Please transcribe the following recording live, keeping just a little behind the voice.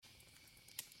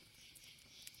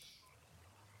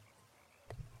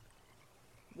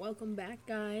Welcome back,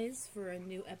 guys, for a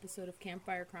new episode of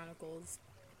Campfire Chronicles.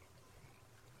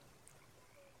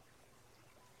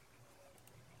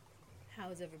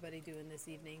 How's everybody doing this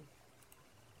evening?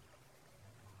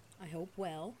 I hope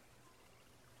well.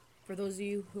 For those of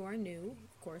you who are new,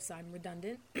 of course, I'm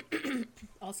redundant,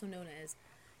 also known as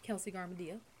Kelsey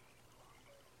Garmadia.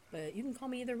 But you can call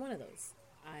me either one of those.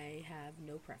 I have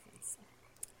no preference.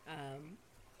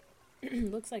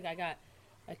 Looks like I got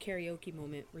a karaoke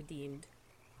moment redeemed.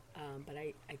 But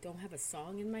I don't have a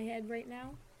song in my head right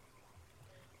now.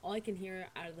 All I can hear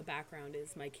out of the background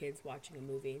is my kids watching a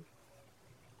movie.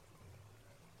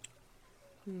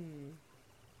 And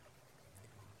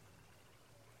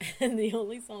the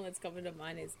only song that's coming to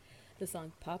mind is the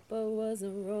song Papa was a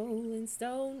rolling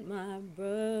stone, my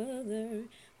brother.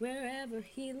 Wherever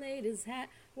he laid his hat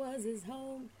was his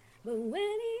home. But when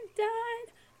he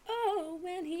died,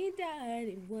 when he died,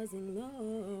 it wasn't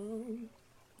long.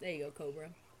 There you go, Cobra.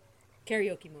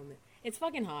 Karaoke moment. It's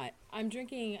fucking hot. I'm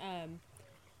drinking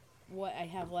what I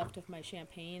have left of my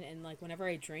champagne, and like whenever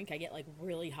I drink I get like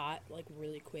really hot, like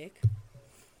really quick.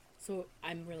 So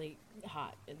I'm really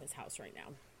hot in this house right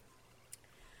now.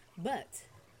 But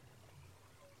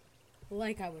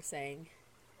like I was saying,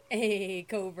 hey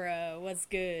Cobra, what's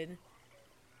good?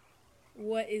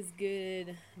 What is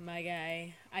good, my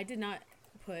guy? I did not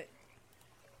put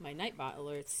my Nightbot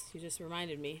alerts. You just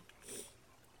reminded me.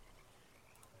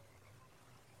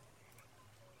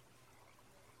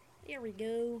 Here we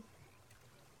go.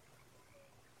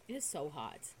 It is so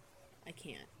hot. I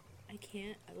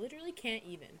literally can't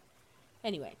even.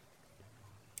 Anyway.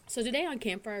 So today on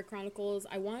Campfire Chronicles,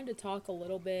 I wanted to talk a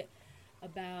little bit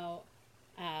about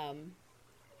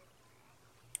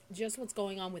just what's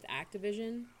going on with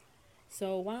Activision.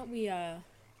 So why don't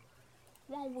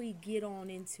we get on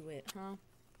into it, huh?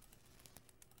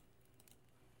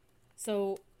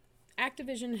 So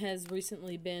Activision has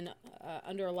recently been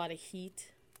under a lot of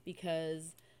heat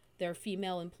because their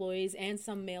female employees and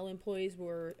some male employees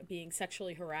were being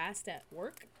sexually harassed at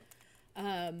work.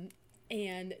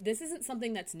 And this isn't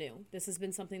something that's new. This has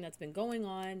been something that's been going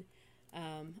on.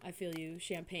 I feel you,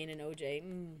 champagne and OJ.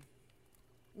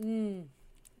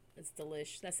 It's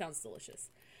delish. That sounds delicious.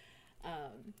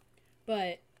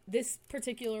 But this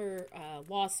particular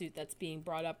lawsuit that's being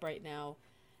brought up right now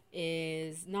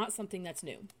is not something that's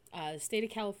new. The state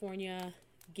of California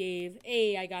gave,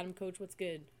 hey, I got him, coach, what's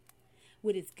good?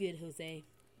 What is good, Jose?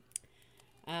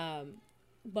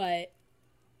 But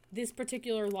this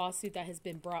particular lawsuit that has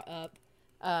been brought up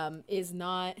is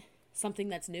not something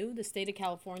that's new. The state of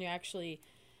California actually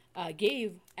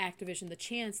gave Activision the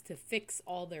chance to fix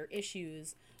all their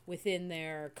issues within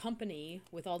their company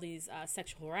with all these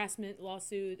sexual harassment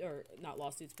lawsuits, or not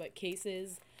lawsuits, but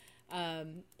cases.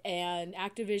 And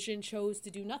Activision chose to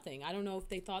do nothing. I don't know if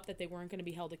they thought that they weren't going to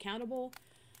be held accountable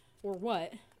or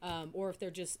what, or if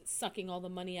they're just sucking all the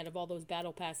money out of all those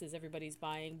battle passes everybody's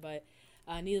buying. But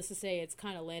needless to say, it's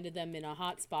kind of landed them in a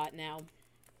hot spot now.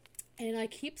 And I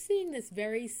keep seeing this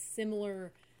very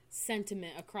similar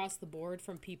sentiment across the board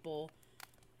from people.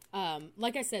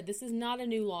 Like I said, this is not a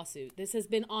new lawsuit. This has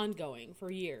been ongoing for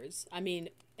years. I mean,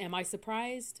 am I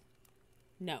surprised?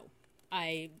 No.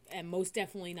 I am most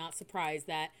definitely not surprised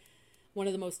that one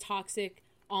of the most toxic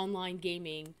online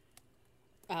gaming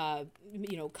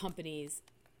companies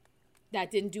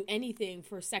that didn't do anything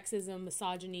for sexism,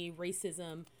 misogyny,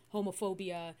 racism,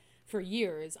 homophobia for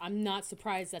years, I'm not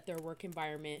surprised that their work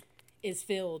environment is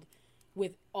filled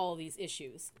with all these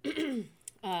issues.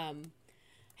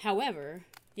 However,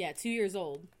 2 years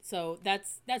old. So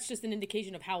that's just an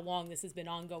indication of how long this has been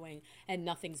ongoing and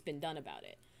nothing's been done about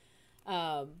it.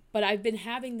 But I've been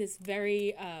having this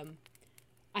very,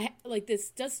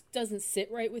 this just doesn't sit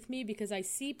right with me because I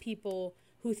see people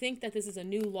who think that this is a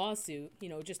new lawsuit,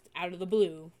 just out of the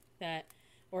blue,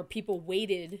 or people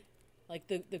waited, like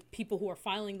the people who are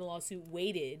filing the lawsuit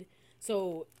waited.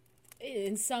 So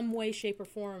in some way, shape, or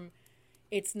form,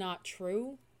 it's not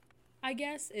true, I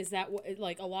guess. Is that what,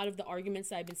 like, a lot of the arguments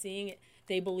that I've been seeing,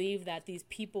 they believe that these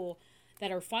people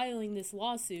that are filing this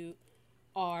lawsuit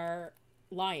are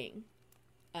lying.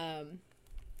 And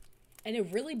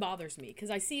it really bothers me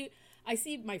because I see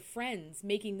my friends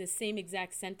making the same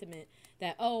exact sentiment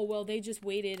that, oh, well, they just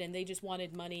waited and they just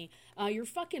wanted money. You're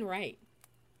fucking right.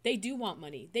 They do want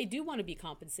money. They do want to be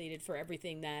compensated for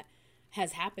everything that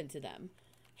has happened to them.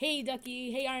 Hey,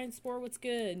 Ducky. Hey, Iron Spore. What's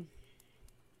good?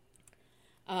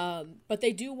 But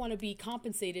they do want to be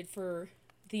compensated for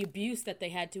the abuse that they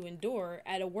had to endure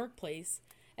at a workplace.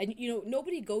 And,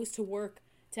 nobody goes to work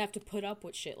to have to put up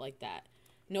with shit like that.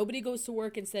 Nobody goes to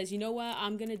work and says, you know what,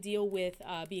 I'm going to deal with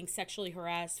being sexually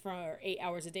harassed for 8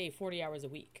 hours a day, 40 hours a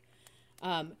week.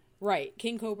 Right.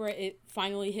 King Cobra, it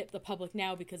finally hit the public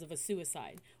now because of a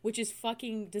suicide, which is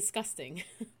fucking disgusting.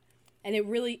 And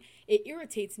it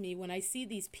irritates me when I see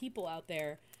these people out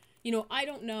there. You know, I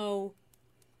don't know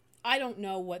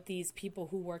what these people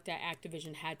who worked at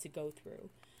Activision had to go through.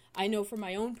 I know from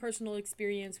my own personal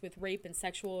experience with rape and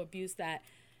sexual abuse that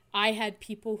I had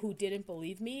people who didn't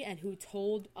believe me and who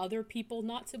told other people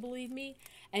not to believe me.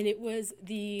 And it was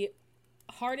the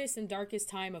hardest and darkest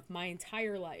time of my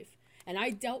entire life. And I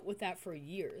dealt with that for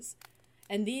years.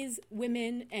 And these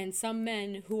women and some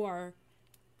men who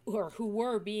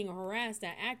were being harassed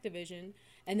at Activision,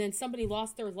 and then somebody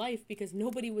lost their life because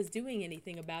nobody was doing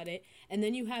anything about it. And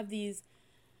then you have these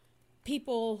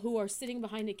people who are sitting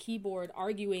behind a keyboard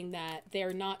arguing that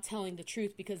they're not telling the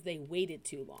truth because they waited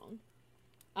too long.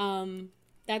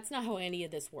 That's not how any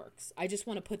of this works. I just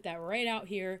want to put that right out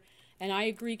here. And I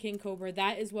agree, King Cobra,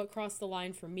 that is what crossed the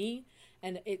line for me.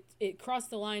 And it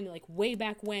crossed the line like way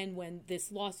back when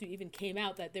this lawsuit even came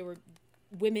out, that there were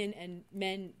women and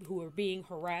men who were being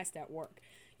harassed at work.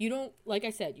 You don't, like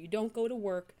I said, you don't go to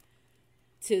work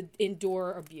to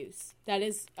endure abuse. That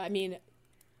is, I mean,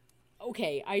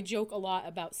 okay, I joke a lot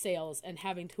about sales and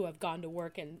having to have gone to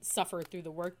work and suffered through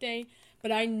the workday,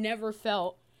 but I never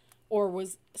felt or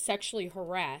was sexually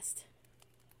harassed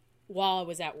while I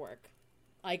was at work.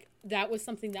 Like, that was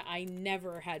something that I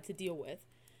never had to deal with.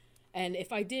 And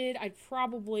if I did, I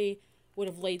probably would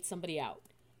have laid somebody out.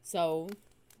 So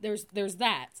there's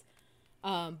that.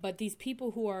 But these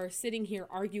people who are sitting here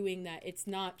arguing that it's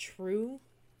not true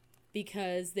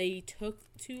because they took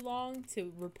too long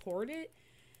to report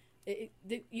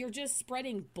you're just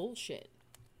spreading bullshit.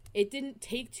 It didn't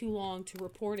take too long to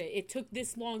report it. It took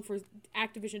this long for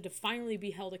Activision to finally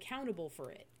be held accountable for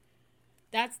it.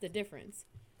 That's the difference.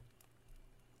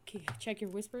 Okay, check your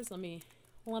whispers. Let me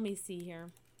see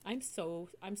here. I'm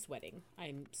sweating.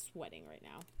 I'm sweating right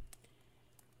now.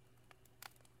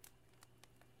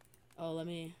 Oh, let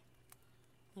me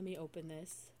open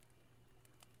this.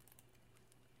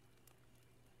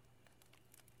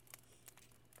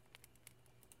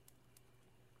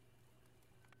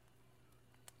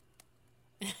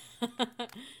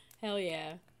 Hell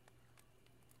yeah.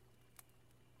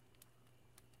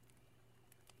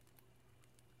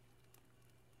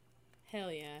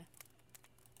 Hell yeah.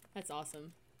 That's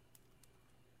awesome.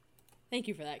 Thank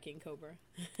you for that, King Cobra.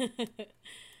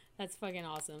 That's fucking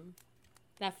awesome.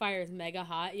 That fire is mega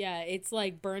hot. Yeah, it's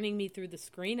like burning me through the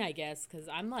screen, I guess, because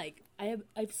I'm like,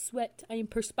 I've sweat. I am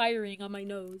perspiring on my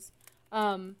nose.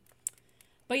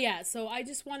 But yeah, so I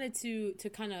just wanted to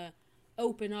kind of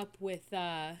open up with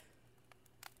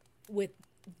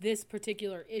this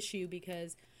particular issue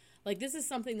because, like, this is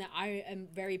something that I am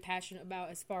very passionate about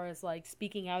as far as, like,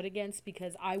 speaking out against,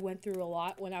 because I went through a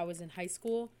lot when I was in high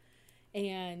school.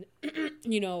 And,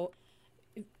 you know,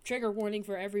 trigger warning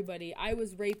for everybody, I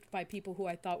was raped by people who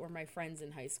I thought were my friends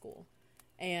in high school.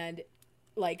 And,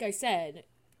 like I said,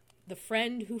 the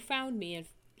friend who found me and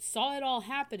saw it all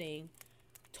happening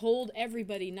told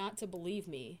everybody not to believe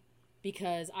me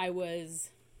because I was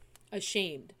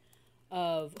ashamed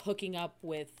of hooking up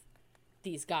with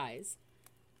these guys,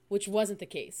 which wasn't the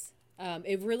case.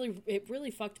 It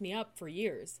really fucked me up for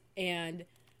years. And,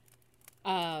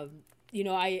 you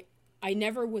know, I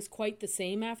never was quite the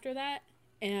same after that.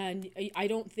 And I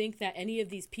don't think that any of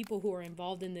these people who are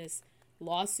involved in this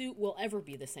lawsuit will ever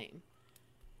be the same.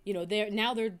 You know,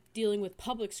 they're dealing with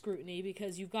public scrutiny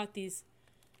because you've got these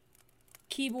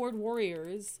keyboard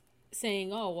warriors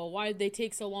saying, oh, well, why did they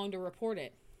take so long to report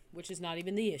it? Which is not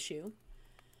even the issue.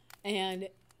 And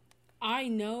I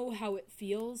know how it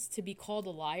feels to be called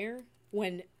a liar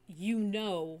when you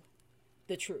know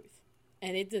the truth.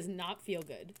 And it does not feel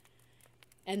good.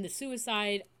 And the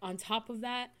suicide on top of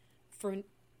that, for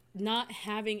not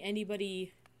having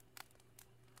anybody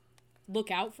look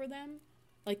out for them,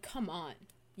 like, come on.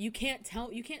 You can't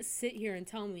sit here and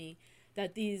tell me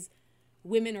that these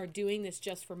women are doing this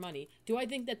just for money. Do I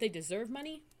think that they deserve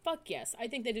money? Fuck yes. I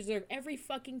think they deserve every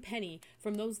fucking penny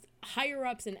from those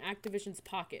higher-ups in Activision's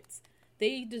pockets.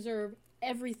 They deserve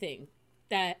everything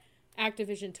that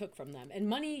Activision took from them. And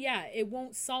money, yeah, it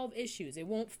won't solve issues. It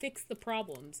won't fix the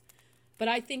problems. But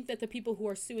I think that the people who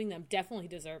are suing them definitely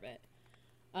deserve it.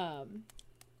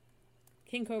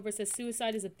 King Cobra says,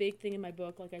 suicide is a big thing in my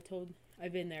book. Like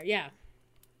I've been there. Yeah.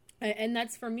 And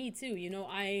that's for me too. You know,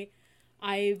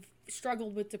 I've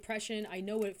struggled with depression. I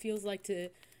know what it feels like to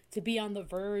be on the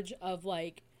verge of,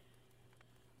 like,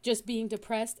 just being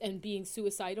depressed and being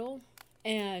suicidal.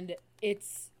 And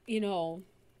it's, you know,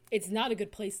 it's not a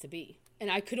good place to be.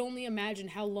 And I could only imagine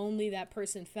how lonely that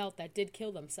person felt that did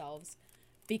kill themselves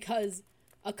because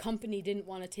a company didn't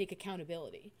want to take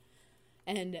accountability.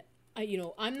 And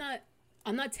I'm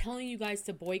not telling you guys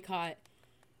to boycott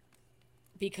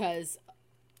because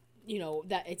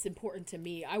that it's important to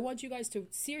me. I want you guys to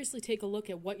seriously take a look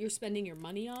at what you're spending your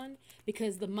money on,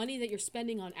 because the money that you're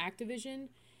spending on Activision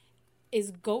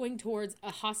is going towards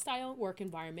a hostile work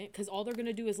environment, because all they're going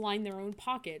to do is line their own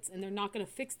pockets, and they're not going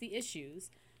to fix the issues.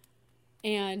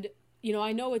 And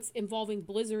I know it's involving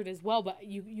Blizzard as well, but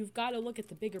you've got to look at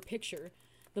the bigger picture.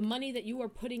 The money that you are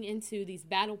putting into these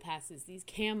battle passes, these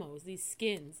camos, these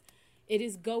skins, it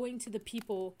is going to the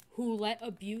people who let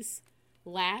abuse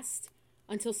last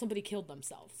until somebody killed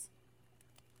themselves.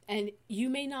 And you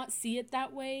may not see it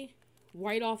that way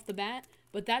right off the bat,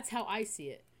 but that's how I see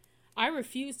it. I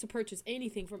refuse to purchase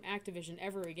anything from Activision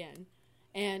ever again,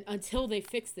 and until they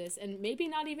fix this, and maybe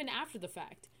not even after the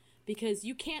fact, because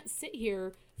you can't sit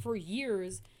here for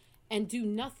years and do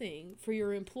nothing for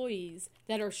your employees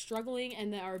that are struggling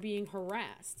and that are being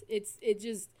harassed. It's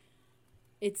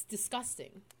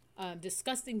disgusting.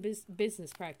 Disgusting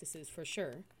business practices for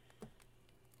sure.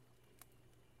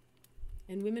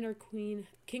 And women are queen.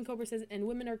 King Cobra says, and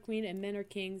women are queen and men are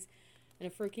kings. And a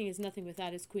fur king is nothing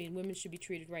without his queen. Women should be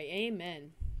treated right.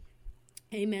 Amen.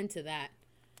 Amen to that.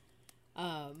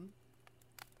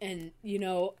 And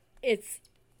it's,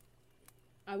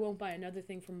 I won't buy another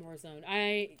thing from Warzone.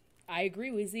 I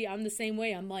agree, Weezy. I'm the same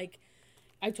way. I'm like,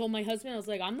 I told my husband, I was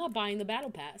like, I'm not buying the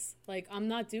battle pass. Like, I'm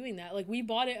not doing that. Like, we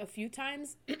bought it a few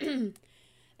times. And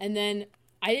then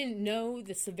I didn't know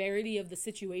the severity of the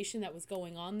situation that was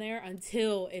going on there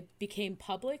until it became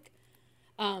public,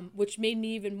 which made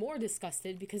me even more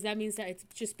disgusted, because that means that it's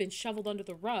just been shoveled under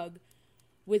the rug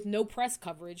with no press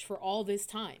coverage for all this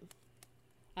time.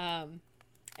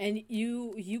 And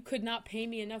you could not pay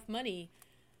me enough money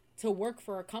to work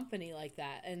for a company like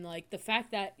that. And like the fact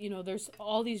that, there's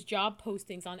all these job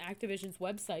postings on Activision's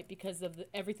website because of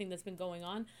everything that's been going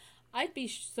on, I'd be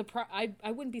surprised.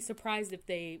 I wouldn't be surprised if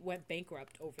they went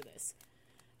bankrupt over this.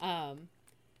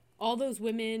 All those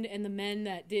women and the men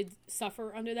that did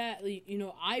suffer under that,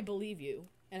 I believe you,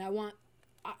 and I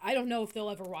don't know if they'll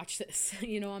ever watch this.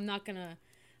 I'm not gonna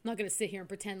sit here and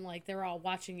pretend like they're all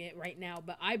watching it right now,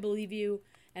 but I believe you,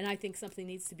 and I think something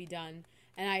needs to be done,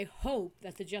 and I hope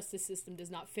that the justice system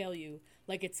does not fail you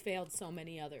like it's failed so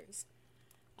many others.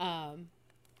 That's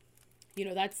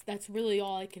really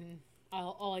all I can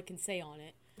say on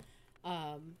it.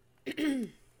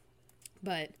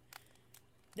 But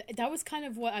that was kind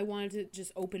of what I wanted to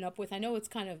just open up with. I know it's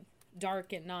kind of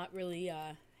dark and not really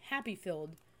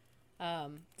happy-filled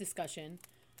discussion.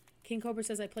 King Cobra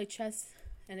says, I play chess,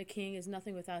 and a king is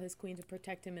nothing without his queen to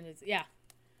protect him. And it's, yeah,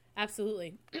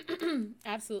 absolutely.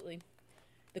 Absolutely.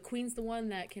 The queen's the one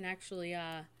that can actually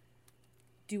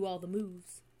do all the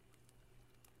moves.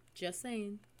 Just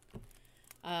saying.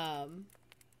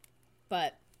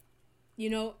 But,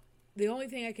 the only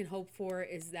thing I can hope for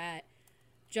is that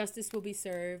justice will be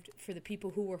served for the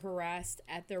people who were harassed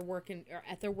at their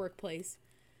workplace.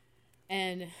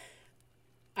 And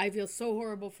I feel so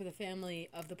horrible for the family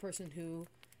of the person who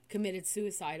committed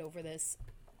suicide over this.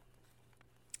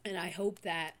 And I hope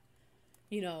that,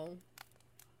 they're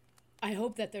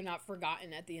not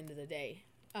forgotten at the end of the day.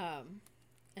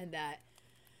 And that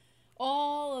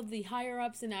all of the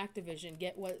higher-ups in Activision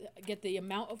get the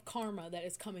amount of karma that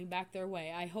is coming back their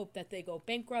way. I hope that they go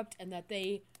bankrupt and that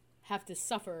they have to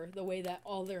suffer the way that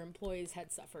all their employees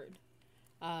had suffered,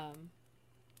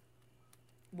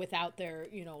 without their,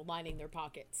 lining their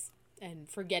pockets and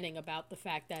forgetting about the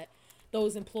fact that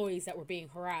those employees that were being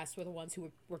harassed were the ones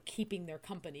who were keeping their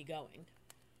company going.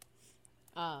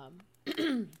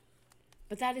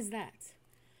 But that is that.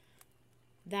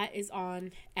 That is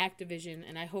on Activision,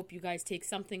 and I hope you guys take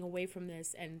something away from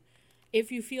this. And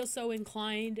if you feel so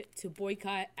inclined to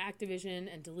boycott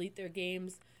Activision and delete their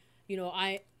games,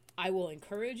 I will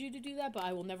encourage you to do that, but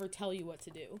I will never tell you what to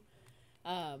do.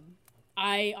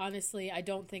 I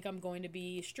don't think I'm going to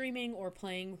be streaming or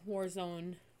playing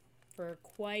Warzone for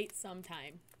quite some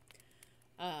time.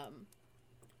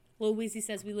 Lil Weezy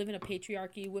says, we live in a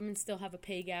patriarchy. Women still have a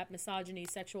pay gap, misogyny,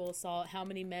 sexual assault. How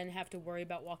many men have to worry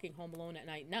about walking home alone at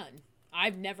night? None.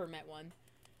 I've never met one.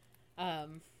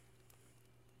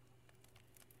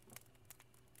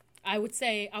 I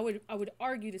would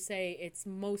argue to say it's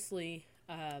mostly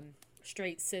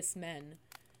straight cis men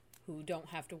who don't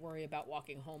have to worry about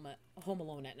walking home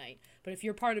alone at night. But if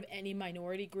you're part of any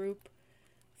minority group,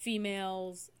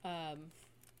 females,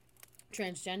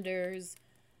 transgenders,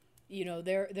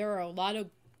 there are a lot of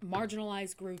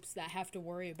marginalized groups that have to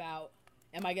worry about,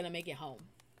 am I going to make it home?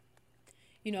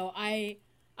 I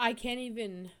can't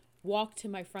even walk to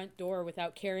my front door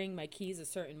without carrying my keys a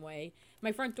certain way.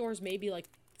 My front door is maybe like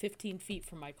 15 feet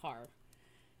from my car.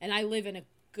 and I live in a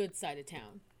good side of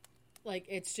town. Like,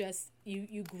 it's just,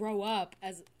 you grow up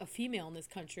as a female in this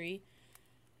country,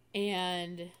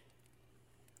 and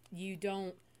you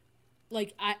don't,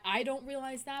 like, I don't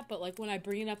realize that, but, like, when I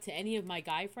bring it up to any of my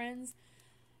guy friends,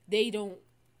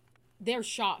 they're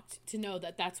shocked to know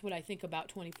that that's what I think about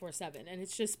 24/7. And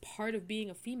it's just part of being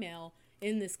a female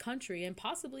in this country, and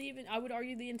possibly even, I would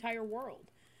argue, the entire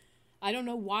world. I don't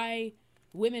know why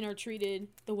women are treated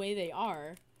the way they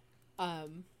are.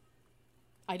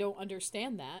 I don't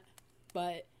understand that,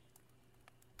 but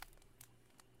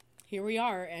here we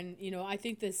are. And, you know, I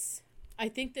think this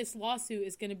lawsuit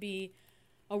is going to be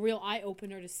a real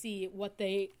eye-opener to see what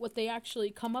they actually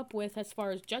come up with as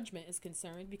far as judgment is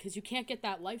concerned, because you can't get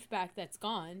that life back that's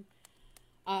gone.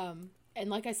 And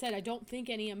like I said, I don't think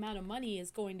any amount of money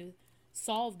is going to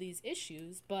solve these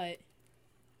issues, but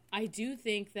I do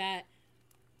think that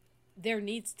there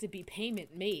needs to be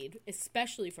payment made,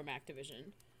 especially from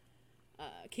Activision.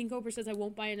 King Cobra says, I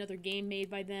won't buy another game made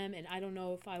by them, and I don't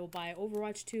know if I will buy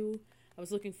Overwatch 2. I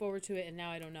was looking forward to it, and now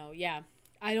I don't know. Yeah,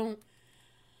 I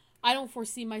don't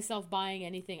foresee myself buying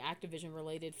anything Activision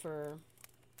related for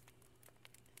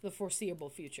the foreseeable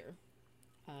future.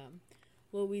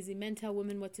 Lil Weezy, men tell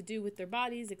women what to do with their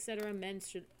bodies, etc. Men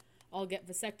should all get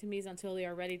vasectomies until they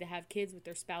are ready to have kids with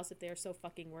their spouse if they are so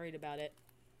fucking worried about it.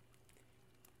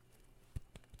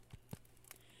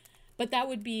 But that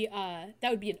would be an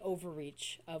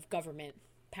overreach of government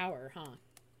power, huh?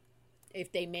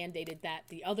 If they mandated that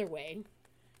the other way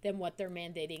than what they're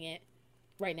mandating it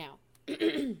right now.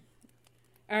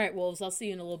 All right, wolves, I'll see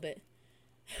you in a little bit.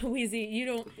 Wheezy,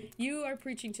 you are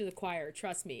preaching to the choir.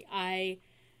 Trust me. I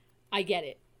get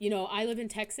it. You know, I live in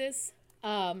Texas,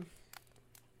 and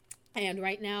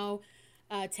right now,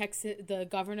 Texas, the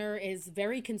governor is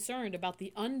very concerned about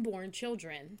the unborn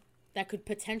children that could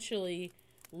potentially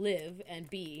live and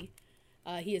be.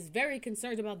 He is very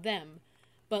concerned about them,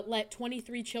 but let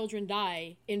 23 children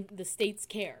die in the state's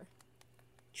care.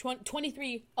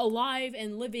 23 alive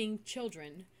and living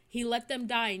children. He let them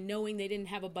die knowing they didn't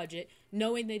have a budget,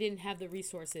 knowing they didn't have the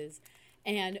resources.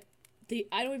 And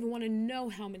I don't even want to know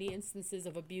how many instances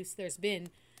of abuse there's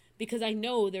been, because I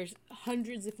know there's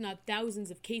hundreds, if not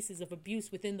thousands, of cases of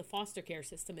abuse within the foster care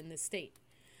system in this state.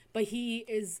 But he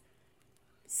is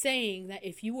saying that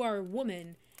if you are a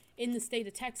woman in the state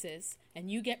of Texas and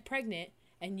you get pregnant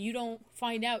and you don't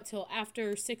find out till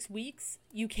after 6 weeks,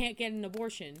 you can't get an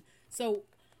abortion. So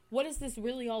what is this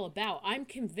really all about? I'm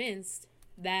convinced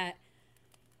that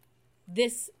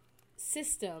this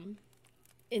system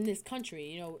in this country,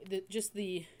 you know,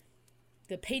 the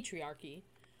patriarchy,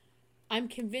 I'm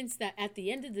convinced that at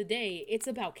the end of the day, it's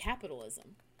about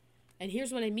capitalism. And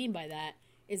here's what I mean by that,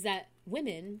 is that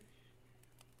women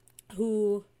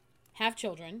who have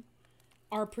children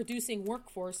are producing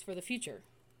workforce for the future.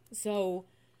 So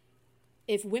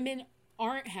if women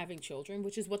aren't having children,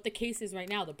 which is what the case is right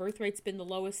now, the birth rate's been the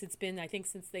lowest it's been, I think,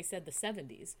 since they said the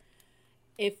 70s.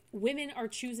 If women are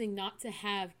choosing not to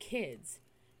have kids,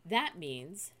 that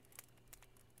means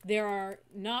there are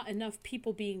not enough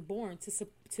people being born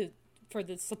for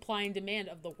the supply and demand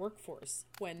of the workforce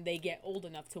when they get old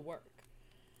enough to work.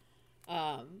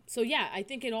 So yeah, I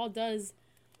think it all does.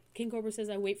 King Cobra says,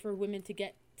 I wait for women to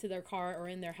get to their car or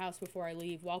in their house before I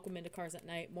leave. Welcome into cars at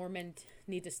night. More men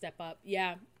need to step up.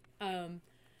 Yeah.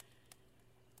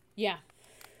 Yeah.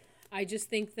 I just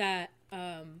think that,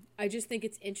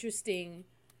 it's interesting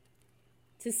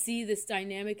to see this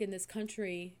dynamic in this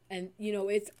country. And, you know,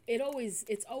 it's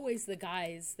always the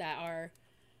guys that are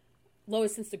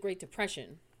lowest since the Great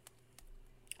Depression.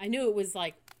 I knew it was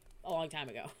like a long time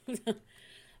ago.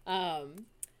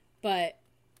 But,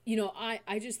 you know,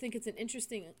 I just think it's an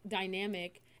interesting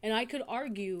dynamic. And I could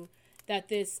argue that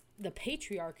the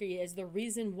patriarchy is the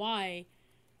reason why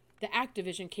the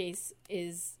Activision case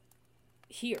is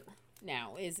here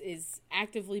now, is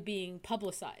actively being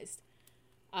publicized.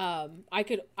 I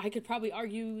could probably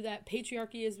argue that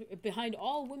patriarchy is behind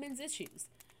all women's issues,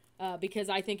 because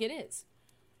I think it is.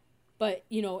 But,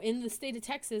 you know, in the state of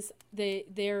Texas,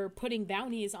 they're putting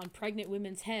bounties on pregnant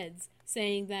women's heads,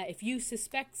 saying that if you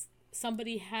suspect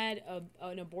somebody had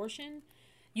an abortion,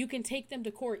 you can take them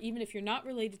to court, even if you're not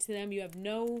related to them, you have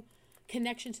no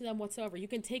connection to them whatsoever. You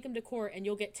can take them to court and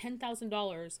you'll get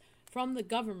 $10,000 from the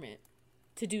government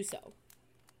to do so.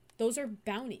 Those are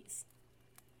bounties.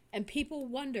 And people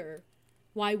wonder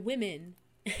why women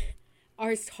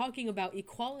are talking about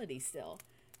equality still,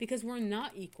 because we're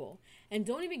not equal. And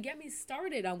don't even get me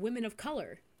started on women of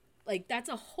color. Like, that's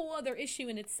a whole other issue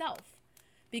in itself,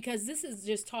 because this is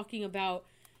just talking about,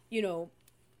 you know,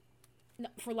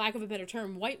 for lack of a better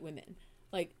term, white women.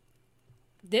 Like,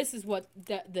 this is what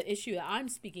the issue that I'm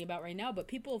speaking about right now. But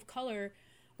people of color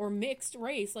or mixed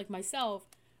race like myself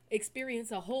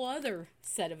experience a whole other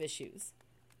set of issues.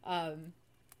 And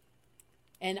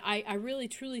I really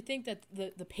truly think that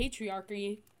the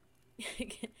patriarchy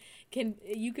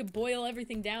you could boil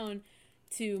everything down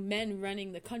to men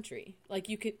running the country. Like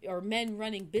you could, or men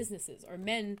running businesses, or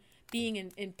men being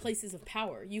in places of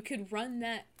power. You could run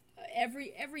that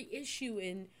every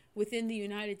issue within the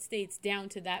United States down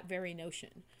to that very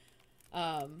notion.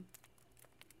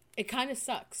 It kind of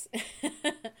sucks.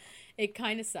 It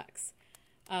kind of sucks.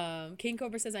 King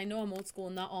Cobra says, I know I'm old school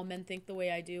and not all men think the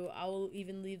way I do. I will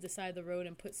even leave the side of the road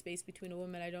and put space between a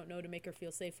woman I don't know to make her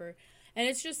feel safer. And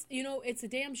it's just, it's a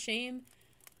damn shame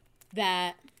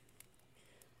that,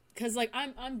 because, like,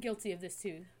 I'm guilty of this,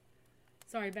 too.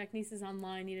 Sorry, back niece is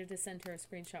online. Needed to send her a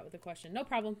screenshot with a question. No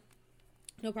problem.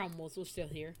 No problem, Wolves. We're still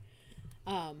here.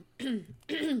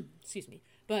 Excuse me.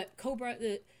 But, Cobra,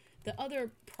 the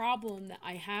other problem that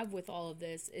I have with all of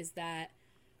this is that,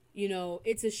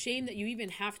 it's a shame that you even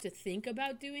have to think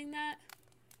about doing that.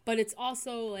 But it's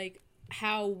also, like,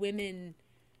 how women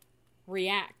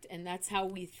react. And that's how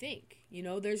we think.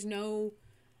 There's no...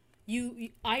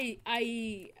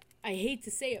 I hate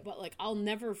to say it, but, like, I'll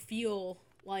never feel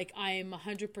like I'm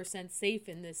 100% safe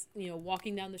in this,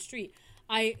 walking down the street.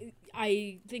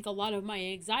 I think a lot of my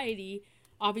anxiety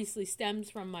obviously stems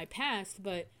from my past,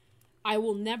 but I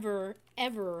will never,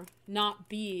 ever not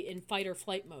be in fight or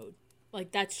flight mode.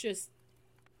 Like, that's just,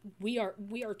 we are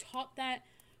taught that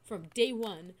from day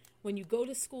one. When you go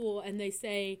to school and they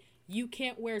say, you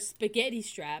can't wear spaghetti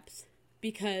straps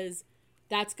because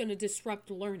that's going to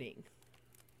disrupt learning.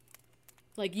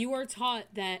 Like, you are taught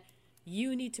that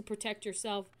you need to protect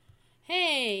yourself.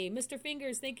 Hey, Mr.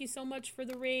 Fingers, thank you so much for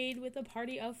the raid with a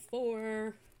party of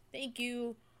 4. Thank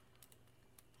you.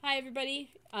 Hi,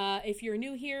 everybody. If you're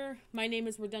new here, my name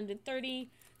is Redundant 30.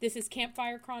 This is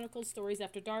Campfire Chronicles, Stories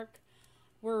After Dark.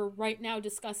 We're right now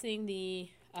discussing the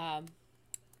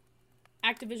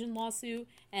Activision lawsuit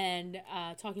and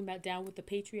talking about Down with the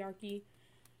Patriarchy.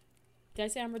 Did I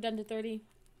say I'm Redundant 30?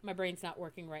 My brain's not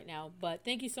working right now, but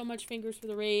thank you so much, Fingers, for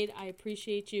the raid. I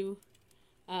appreciate you.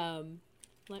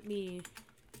 Let me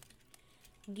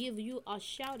give you a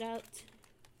shout out.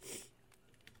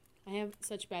 I have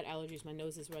such bad allergies. My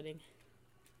nose is running.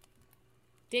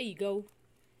 There you go.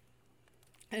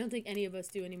 I don't think any of us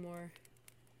do anymore.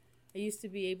 I used to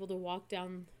be able to walk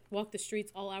the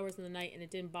streets all hours of the night and it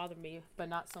didn't bother me, but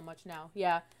not so much now.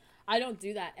 Yeah, I don't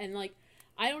do that. And, like,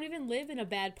 I don't even live in a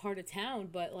bad part of town,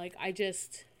 but, like,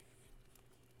 it's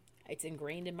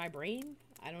ingrained in my brain.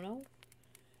 I don't know.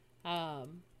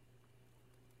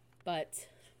 But,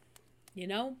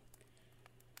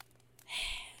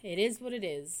 it is what it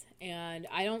is. And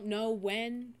I don't know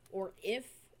when or if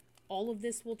all of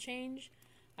this will change.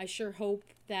 I sure hope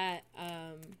that,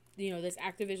 this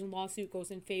Activision lawsuit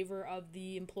goes in favor of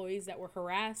the employees that were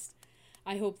harassed.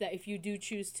 I hope that if you do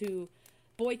choose to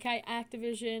boycott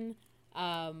Activision,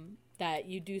 that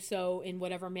you do so in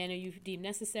whatever manner you deem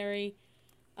necessary.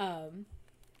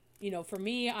 For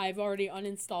me, I've already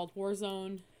uninstalled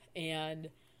Warzone, and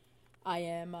I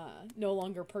am no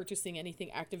longer purchasing anything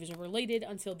Activision related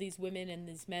until these women and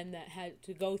these men that had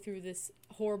to go through this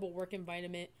horrible work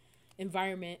environment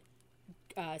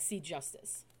see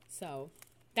justice. So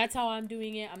that's how I'm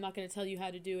doing it. I'm not going to tell you how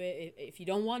to do it. If you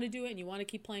don't want to do it and you want to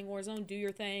keep playing Warzone, do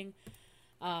your thing.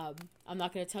 I'm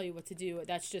not going to tell you what to do.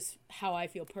 That's just how I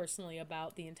feel personally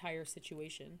about the entire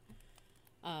situation.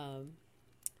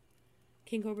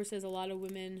 King Cobra says a lot of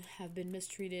women have been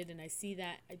mistreated, and I see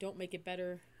that. I don't make it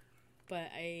better, but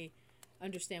I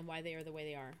understand why they are the way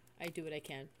they are. I do what I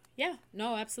can. Yeah,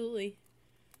 no, absolutely.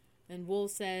 And Wool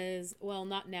says, well,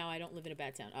 not now. I don't live in a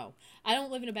bad town. Oh, I don't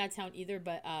live in a bad town either,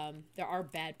 but there are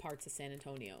bad parts of San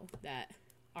Antonio that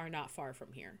are not far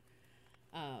from here.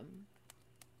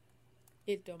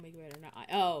 It don't make it better. Not.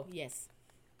 Oh, yes.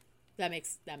 That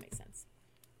makes sense.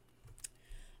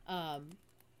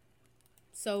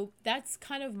 So that's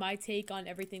kind of my take on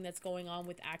everything that's going on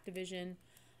with Activision.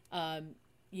 I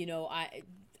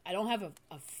don't have a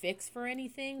fix for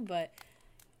anything, but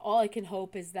all I can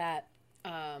hope is that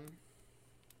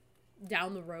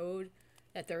down the road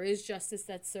that there is justice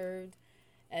that's served,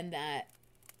 and that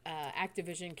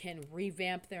Activision can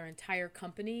revamp their entire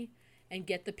company and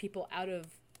get the people out of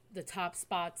the top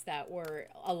spots that were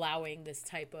allowing this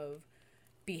type of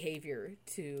behavior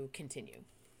to continue.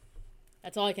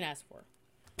 That's all I can ask for.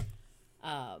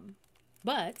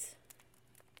 But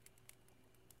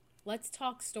let's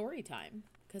talk story time,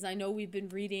 because I know we've been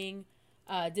reading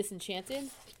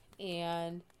Disenchanted,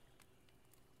 and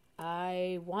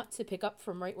I want to pick up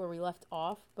from right where we left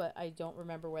off, but I don't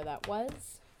remember where that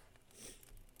was.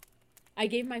 I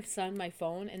gave my son my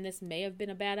phone, and this may have been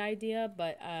a bad idea,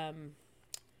 but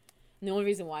the only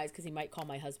reason why is because he might call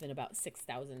my husband about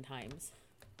 6,000 times.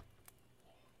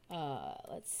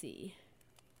 Let's see.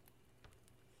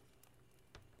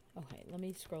 Okay, let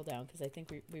me scroll down because I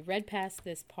think we read past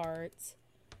this part.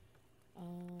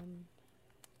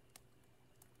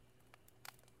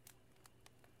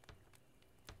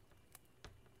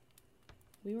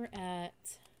 We were at...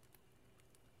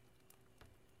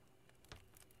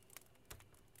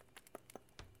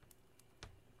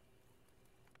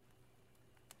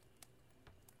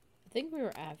 I think we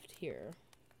were at here.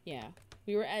 Yeah.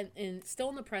 We were still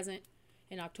in the present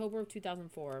in October of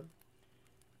 2004.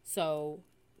 So,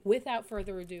 without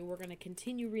further ado, we're going to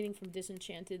continue reading from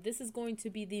Disenchanted. This is going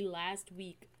to be the last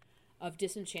week of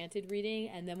Disenchanted reading,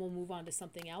 and then we'll move on to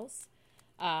something else.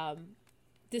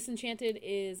 Disenchanted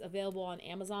is available on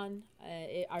Amazon.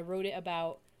 I wrote it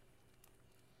about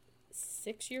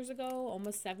 6 years ago,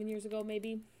 almost 7 years ago,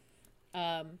 maybe.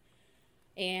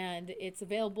 And it's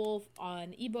available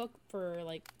on ebook for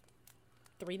like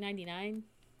 $3.99.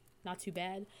 Not too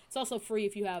bad. It's also free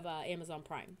if you have Amazon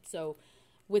Prime. So,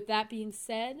 with that being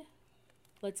said,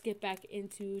 let's get back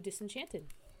into Disenchanted.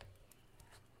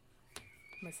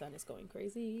 My son is going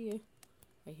crazy.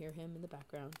 I hear him in the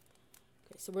background.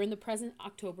 Okay, so we're in the present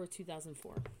October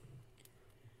 2004.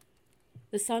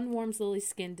 The sun warms Lily's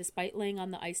skin despite laying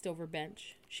on the iced-over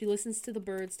bench. She listens to the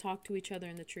birds talk to each other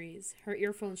in the trees. Her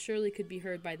earphones surely could be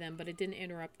heard by them, but it didn't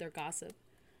interrupt their gossip.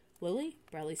 Lily?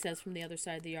 Bradley says from the other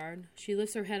side of the yard. She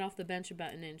lifts her head off the bench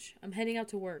about an inch. I'm heading out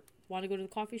to work. Want to go to the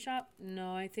coffee shop?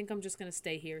 No, I think I'm just going to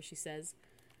stay here, she says.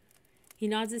 He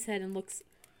nods his head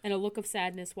and a look of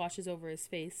sadness washes over his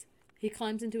face. He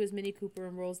climbs into his Mini Cooper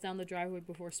and rolls down the driveway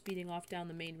before speeding off down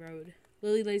the main road.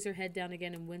 Lily lays her head down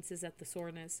again and winces at the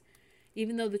soreness.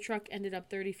 Even though the truck ended up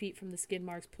 30 feet from the skid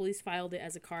marks, police filed it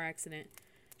as a car accident.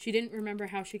 She didn't remember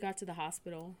how she got to the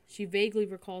hospital. She vaguely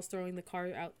recalls throwing the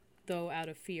car out, though, out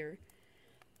of fear.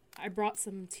 I brought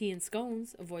some tea and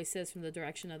scones, a voice says from the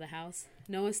direction of the house.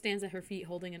 Noah stands at her feet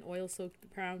holding an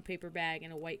oil-soaked brown paper bag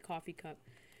and a white coffee cup.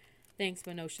 Thanks,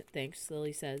 but no thanks,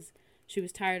 Lily says. She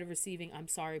was tired of receiving I'm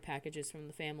sorry packages from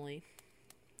the family.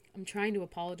 I'm trying to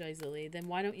apologize, Lily. Then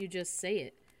why don't you just say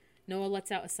it? Noah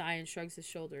lets out a sigh and shrugs his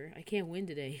shoulder. I can't win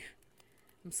today.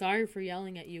 I'm sorry for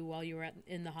yelling at you while you were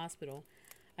in the hospital.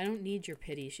 I don't need your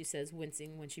pity, she says,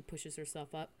 wincing when she pushes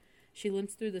herself up. She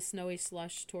limps through the snowy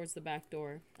slush towards the back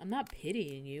door. I'm not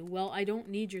pitying you. Well, I don't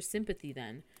need your sympathy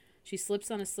then. She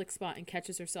slips on a slick spot and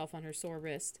catches herself on her sore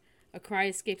wrist. A cry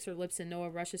escapes her lips and Noah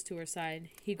rushes to her side.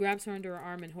 He grabs her under her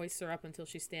arm and hoists her up until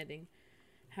she's standing.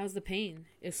 How's the pain?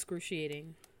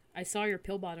 Excruciating. I saw your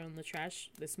pill bottle in the trash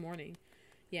this morning.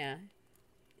 Yeah.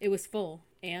 It was full.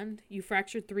 And? You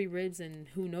fractured 3 ribs and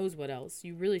who knows what else.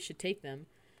 You really should take them.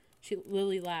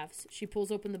 Lily laughs. She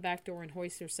pulls open the back door and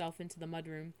hoists herself into the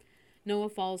mudroom. Noah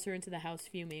follows her into the house,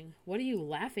 fuming. What are you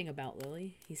laughing about,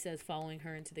 Lily? He says, following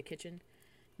her into the kitchen.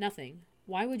 Nothing.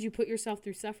 Why would you put yourself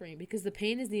through suffering? Because the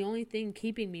pain is the only thing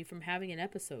keeping me from having an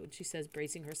episode, she says,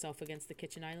 bracing herself against the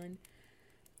kitchen island.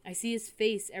 I see his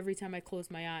face every time I close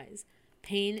my eyes.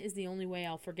 Pain is the only way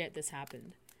I'll forget this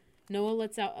happened. Noah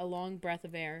lets out a long breath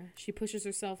of air. She pushes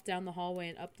herself down the hallway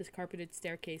and up the carpeted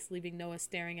staircase, leaving Noah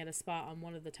staring at a spot on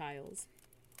one of the tiles.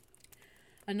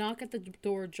 A knock at the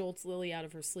door jolts Lily out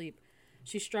of her sleep.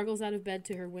 She struggles out of bed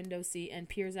to her window seat and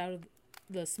peers out of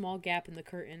the small gap in the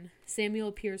curtain. Samuel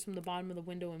appears from the bottom of the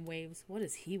window and waves. What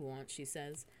does he want? She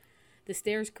says. The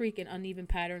stairs creak in uneven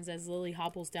patterns as Lily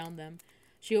hobbles down them.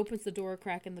 She opens the door a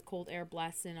crack and the cold air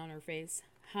blasts in on her face.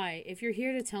 Hi, if you're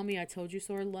here to tell me I told you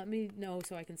so, let me know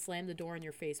so I can slam the door in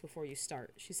your face before you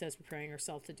start, she says, preparing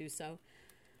herself to do so.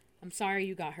 I'm sorry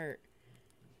you got hurt.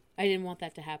 I didn't want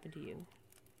that to happen to you.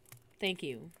 Thank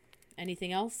you.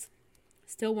 Anything else?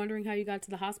 Still wondering how you got to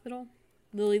the hospital?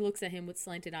 Lily looks at him with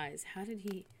slanted eyes. How did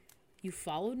he... You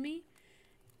followed me?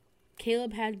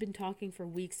 Caleb had been talking for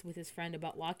weeks with his friend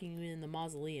about locking you in the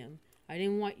mausoleum. I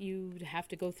didn't want you to have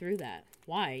to go through that.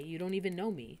 Why? You don't even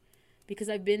know me. Because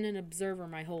I've been an observer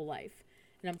my whole life,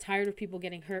 and I'm tired of people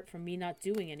getting hurt from me not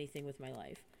doing anything with my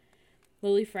life.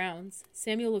 Lily frowns.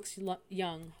 Samuel looks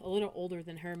young, a little older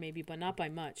than her maybe, but not by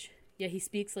much. Yet he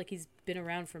speaks like he's been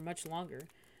around for much longer.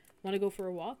 Want to go for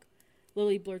a walk?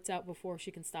 Lily blurts out before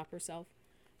she can stop herself.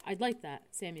 I'd like that,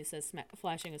 Samuel says,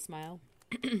 flashing a smile.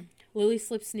 Lily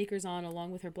slips sneakers on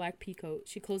along with her black peacoat.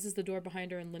 She closes the door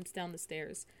behind her and limps down the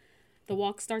stairs. The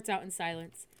walk starts out in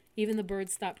silence. Even the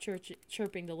birds stop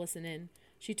chirping to listen in.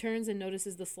 She turns and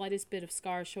notices the slightest bit of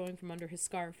scar showing from under his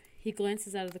scarf. He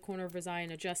glances out of the corner of his eye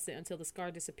and adjusts it until the scar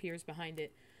disappears behind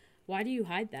it. Why do you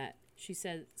hide that? She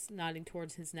says, nodding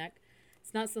towards his neck.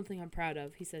 It's not something I'm proud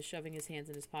of, he says, shoving his hands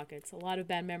in his pockets. A lot of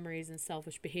bad memories and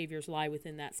selfish behaviors lie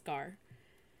within that scar.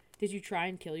 Did you try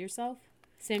and kill yourself?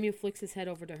 Samuel flicks his head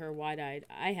over to her, wide-eyed.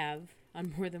 I have,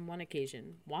 on more than one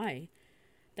occasion. Why?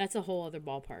 That's a whole other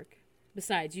ballpark.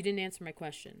 Besides, you didn't answer my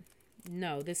question.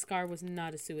 No, this scar was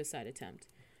not a suicide attempt.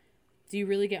 Do you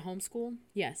really get homeschooled?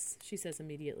 Yes, she says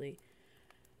immediately.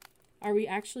 Are we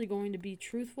actually going to be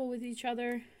truthful with each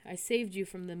other? I saved you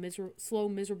from the slow,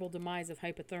 miserable demise of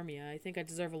hypothermia. I think I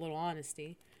deserve a little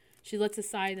honesty. She lets a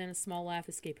sigh, then a small laugh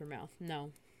escape her mouth.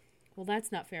 No. Well,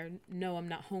 that's not fair. No, I'm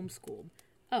not homeschooled.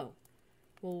 Oh.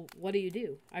 Well, what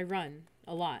do? I run.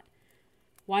 A lot.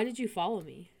 Why did you follow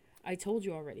me? I told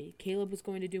you already. Caleb was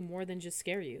going to do more than just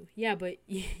scare you. Yeah, but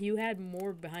you had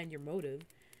more behind your motive.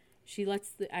 She lets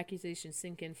the accusation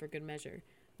sink in for good measure.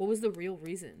 What was the real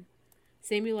reason?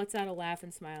 Samuel lets out a laugh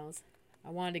and smiles. I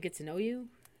wanted to get to know you,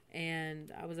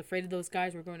 and I was afraid of those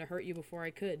guys were going to hurt you before I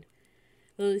could.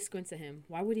 Lily squints at him.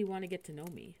 Why would he want to get to know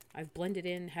me? I've blended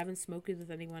in, haven't spoken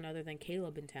with anyone other than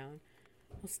Caleb in town.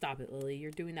 Oh, stop it, Lily. You're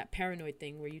doing that paranoid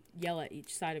thing where you yell at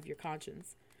each side of your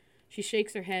conscience. She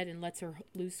shakes her head and lets her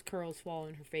loose curls fall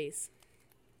in her face.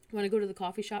 Want to go to the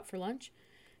coffee shop for lunch?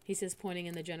 He says, pointing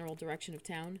in the general direction of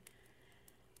town.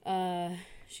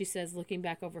 She says, looking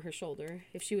back over her shoulder.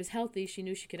 If she was healthy, she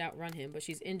knew she could outrun him, but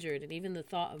she's injured, and even the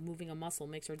thought of moving a muscle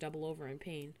makes her double over in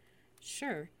pain.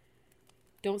 Sure.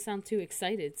 Don't sound too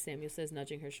excited, Samuel says,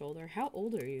 nudging her shoulder. How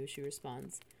old are you? She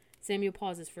responds. Samuel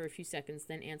pauses for a few seconds,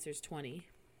 then answers 20.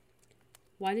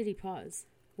 Why did he pause?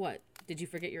 What, did you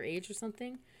forget your age or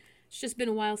something? It's just been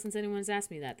a while since anyone's asked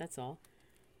me that, that's all.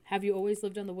 Have you always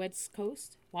lived on the West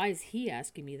Coast? Why is he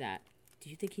asking me that? Do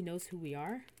you think he knows who we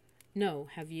are? No.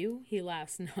 Have you? He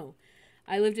laughs. No.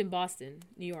 I lived in Boston,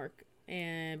 New York,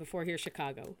 and before here,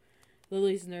 Chicago.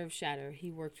 Lily's nerves shatter. He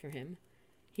worked for him.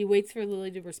 He waits for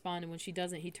Lily to respond, and when she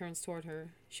doesn't, he turns toward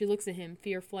her. She looks at him,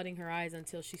 fear flooding her eyes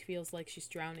until she feels like she's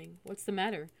drowning. What's the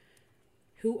matter?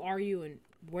 Who are you and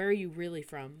where are you really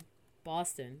from?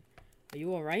 Boston. Are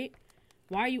you all right?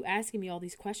 Why are you asking me all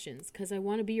these questions? 'Cause I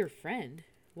want to be your friend.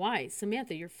 Why?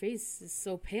 Samantha, your face is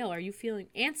so pale. Are you feeling...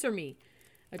 Answer me!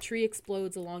 A tree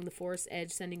explodes along the forest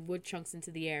edge, sending wood chunks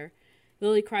into the air.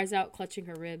 Lily cries out, clutching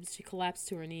her ribs. She collapsed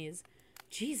to her knees.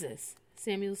 Jesus,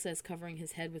 Samuel says, covering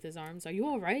his head with his arms. Are you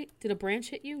all right? Did a branch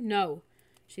hit you? No,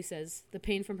 she says. The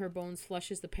pain from her bones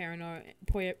flushes the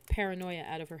paranoia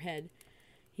out of her head.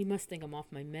 He must think I'm off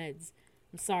my meds.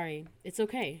 I'm sorry. It's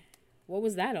okay. What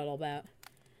was that all about?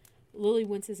 Lily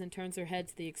winces and turns her head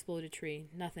to the exploded tree.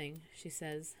 Nothing, she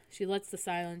says. She lets the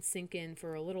silence sink in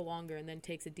for a little longer and then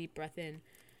takes a deep breath in.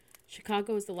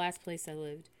 Chicago is the last place I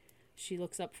lived. She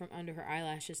looks up from under her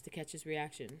eyelashes to catch his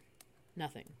reaction.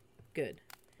 Nothing. Good.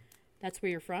 That's where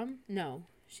you're from? No,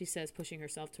 she says, pushing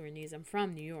herself to her knees. I'm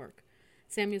from New York.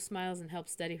 Samuel smiles and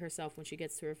helps steady herself when she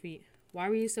gets to her feet. Why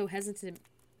were you so hesitant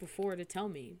before to tell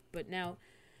me? But now,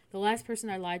 the last person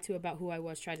I lied to about who I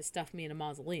was tried to stuff me in a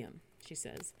mausoleum, she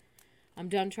says. I'm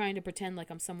done trying to pretend like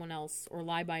I'm someone else or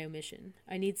lie by omission.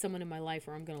 I need someone in my life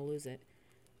or I'm going to lose it.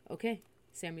 Okay,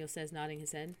 Samuel says, nodding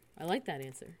his head. I like that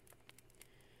answer.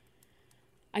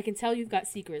 I can tell you've got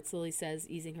secrets, Lily says,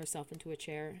 easing herself into a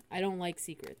chair. I don't like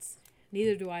secrets.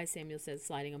 Neither do I, Samuel says,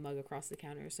 sliding a mug across the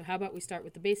counter. So how about we start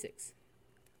with the basics?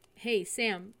 Hey,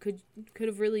 Sam, could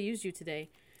have really used you today.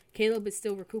 Caleb is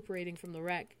still recuperating from the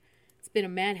wreck. It's been a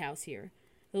madhouse here.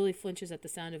 Lily flinches at the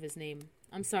sound of his name.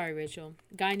 I'm sorry, Rachel.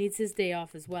 Guy needs his day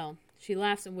off as well. She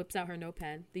laughs and whips out her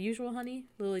notepad. The usual, honey?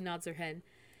 Lily nods her head.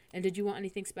 And did you want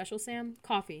anything special, Sam?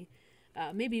 Coffee.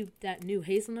 Maybe that new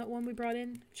hazelnut one we brought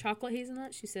in? Chocolate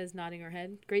hazelnut? She says, nodding her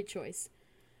head. Great choice.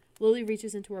 Lily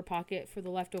reaches into her pocket for the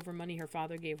leftover money her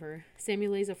father gave her.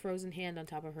 Samuel lays a frozen hand on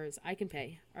top of hers. I can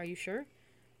pay. Are you sure?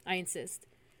 I insist.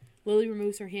 Lily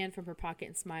removes her hand from her pocket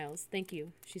and smiles. Thank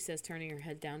you, she says, turning her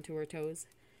head down to her toes.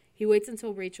 He waits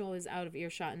until Rachel is out of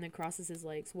earshot and then crosses his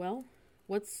legs. Well,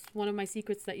 what's one of my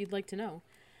secrets that you'd like to know?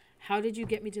 How did you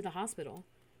get me to the hospital?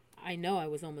 I know I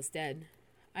was almost dead.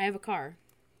 I have a car.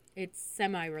 It's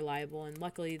semi-reliable, and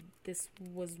luckily this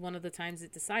was one of the times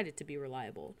it decided to be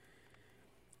reliable.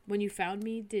 When you found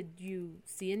me, did you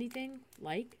see anything?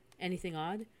 Like? Anything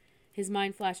odd? His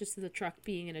mind flashes to the truck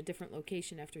being in a different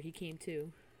location after he came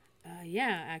to.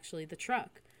 Yeah, actually, the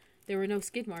truck. There were no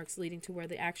skid marks leading to where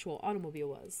the actual automobile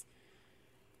was.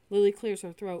 Lily clears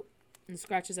her throat and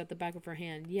scratches at the back of her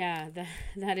hand. Yeah,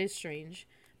 that is strange.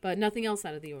 But nothing else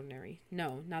out of the ordinary.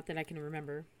 No, not that I can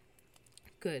remember.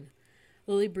 Good.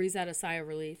 Lily breathes out a sigh of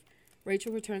relief.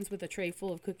 Rachel returns with a tray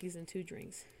full of cookies and 2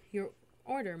 drinks. You're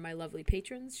order, my lovely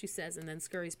patrons, she says, and then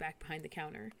scurries back behind the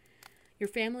counter. Your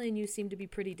family and you seem to be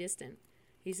pretty distant,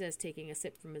 he says, taking a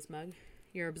sip from his mug.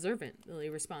 You're observant, Lily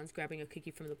responds, grabbing a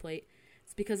cookie from the plate.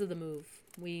 It's because of the move.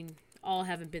 We all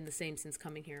haven't been the same since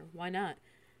coming here. Why not?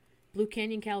 Blue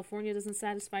Canyon, California doesn't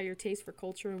satisfy your taste for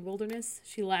culture and wilderness?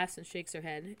 She laughs and shakes her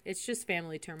head. It's just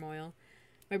family turmoil.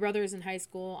 My brother is in high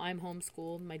school. I'm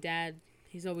homeschooled. My dad,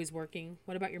 he's always working.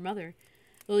 What about your mother?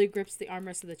 Lily grips the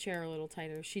armrest of the chair a little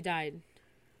tighter. She died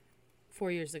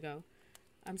 4 years ago.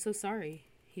 I'm so sorry,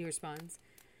 he responds.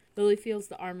 Lily feels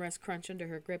the armrest crunch under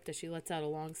her grip as she lets out a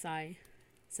long sigh.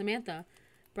 Samantha,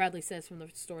 Bradley says from the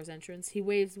store's entrance. He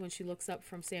waves when she looks up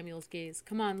from Samuel's gaze.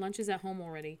 Come on, lunch is at home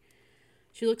already.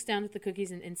 She looks down at the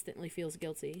cookies and instantly feels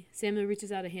guilty. Samuel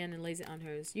reaches out a hand and lays it on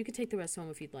hers. You could take the rest home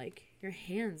if you'd like. Your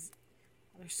hands,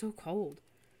 they're so cold.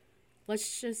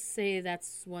 Let's just say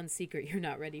that's one secret you're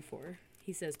not ready for,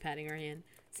 he says, patting her hand.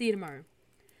 See you tomorrow.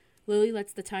 Lily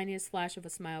lets the tiniest flash of a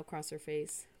smile cross her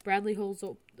face. Bradley holds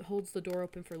the door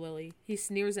open for Lily. He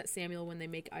sneers at Samuel when they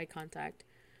make eye contact.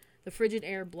 The frigid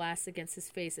air blasts against his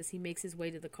face as he makes his way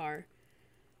to the car.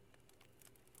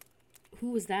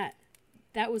 Who was that?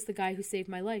 That was the guy who saved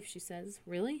my life, she says.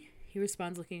 Really? He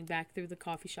responds, looking back through the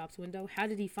coffee shop's window. How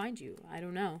did he find you? I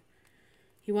don't know.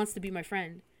 He wants to be my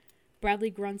friend.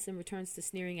 Bradley grunts and returns to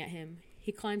sneering at him.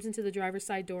 He climbs into the driver's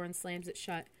side door and slams it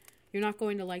shut. You're not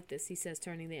going to like this, he says,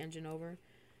 turning the engine over.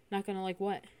 Not going to like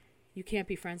what? You can't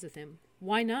be friends with him.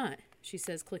 Why not? She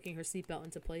says, clicking her seatbelt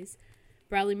into place.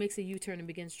 Bradley makes a U-turn and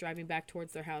begins driving back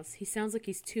towards their house. He sounds like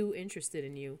he's too interested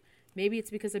in you. Maybe it's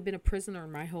because I've been a prisoner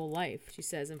my whole life, she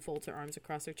says, and folds her arms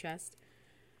across her chest.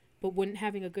 But wouldn't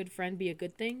having a good friend be a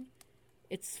good thing?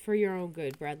 It's for your own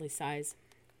good, Bradley sighs.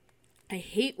 I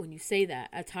hate when you say that.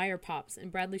 A tire pops,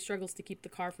 and Bradley struggles to keep the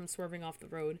car from swerving off the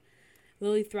road.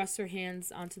 Lily thrusts her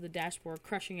hands onto the dashboard,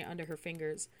 crushing it under her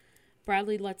fingers.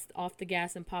 Bradley lets off the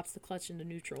gas and pops the clutch into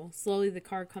neutral. Slowly, the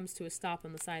car comes to a stop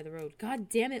on the side of the road. God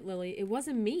damn it, Lily. It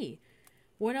wasn't me.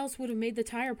 What else would have made the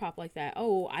tire pop like that?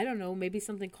 Oh, I don't know. Maybe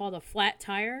something called a flat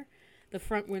tire? The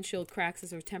front windshield cracks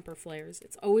as her temper flares.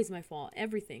 It's always my fault.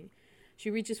 Everything. She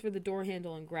reaches for the door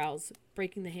handle and growls,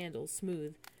 breaking the handle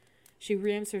smooth. She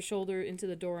rams her shoulder into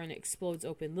the door and it explodes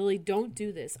open. Lily, don't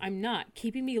do this. I'm not.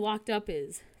 Keeping me locked up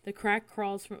is. The crack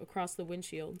crawls from across the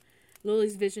windshield.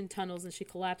 Lily's vision tunnels and she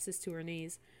collapses to her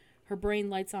knees. Her brain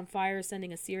lights on fire,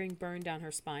 sending a searing burn down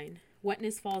her spine.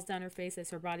 Wetness falls down her face as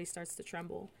her body starts to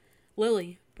tremble.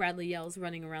 Lily, Bradley yells,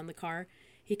 running around the car.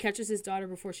 He catches his daughter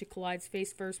before she collides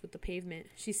face first with the pavement.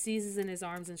 She seizes in his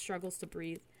arms and struggles to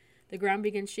breathe. The ground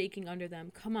begins shaking under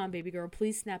them. Come on, baby girl,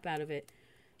 please snap out of it.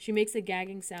 She makes a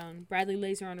gagging sound. Bradley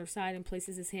lays her on her side and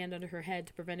places his hand under her head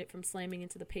to prevent it from slamming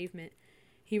into the pavement.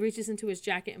 He reaches into his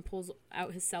jacket and pulls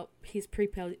out his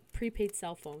prepaid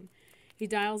cell phone. He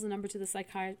dials a number to the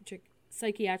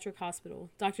psychiatric hospital.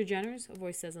 Dr. Jenners, a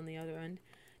voice says on the other end.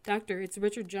 Doctor, it's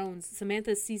Richard Jones.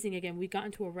 Samantha's seizing again. We got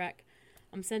into a wreck.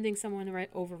 I'm sending someone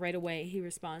over right away, he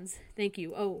responds. Thank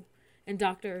you. Oh, and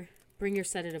doctor, bring your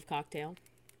sedative cocktail.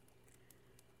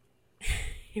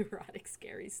 Erotic,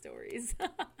 scary stories.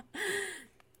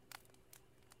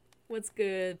 What's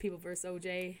good, People vs.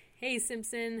 OJ? Hey,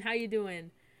 Simpson, how you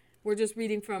doing? We're just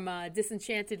reading from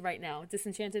Disenchanted right now.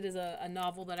 Disenchanted is a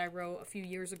novel that I wrote a few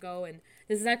years ago, and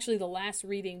this is actually the last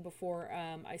reading before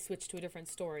I switched to a different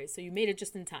story. So you made it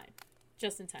just in time.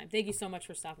 Just in time. Thank you so much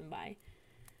for stopping by.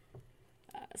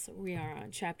 So we are on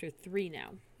chapter 3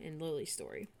 now in Lily's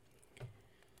story.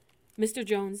 Mr.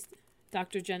 Jones,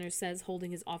 Dr. Jenner says,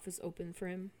 holding his office open for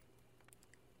him.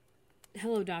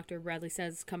 Hello, doctor, Bradley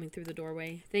says, coming through the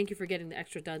doorway. Thank you for getting the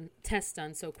extra test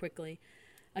done so quickly.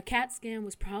 A CAT scan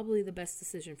was probably the best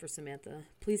decision for Samantha.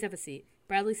 Please have a seat.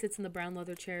 Bradley sits in the brown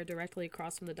leather chair directly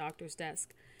across from the doctor's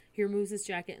desk. He removes his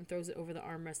jacket and throws it over the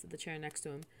armrest of the chair next to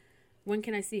him. When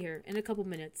can I see her? In a couple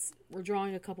minutes. We're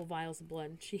drawing a couple vials of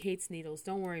blood. She hates needles.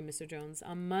 Don't worry, Mr. Jones.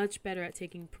 I'm much better at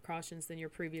taking precautions than your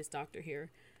previous doctor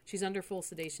here. She's under full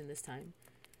sedation this time.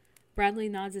 Bradley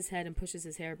nods his head and pushes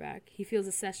his hair back. He feels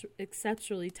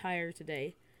exceptionally tired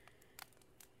today.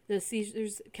 The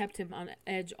seizures kept him on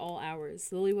edge all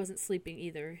hours. Lily wasn't sleeping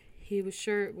either. He was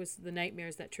sure it was the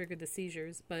nightmares that triggered the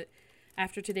seizures, but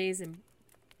after today's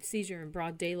seizure in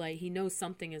broad daylight, he knows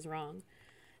something is wrong.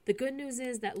 The good news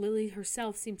is that Lily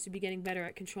herself seems to be getting better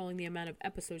at controlling the amount of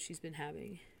episodes she's been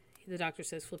having, the doctor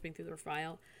says, flipping through her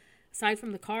file. Aside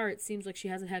from the car, it seems like she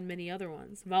hasn't had many other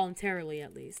ones, voluntarily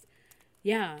at least.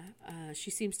 Yeah,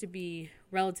 she seems to be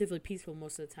relatively peaceful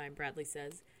most of the time, Bradley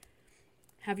says.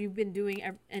 Have you been doing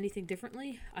anything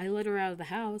differently? I let her out of the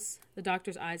house. The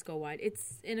doctor's eyes go wide.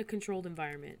 It's in a controlled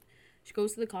environment. She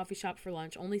goes to the coffee shop for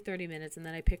lunch, only 30 minutes, and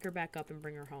then I pick her back up and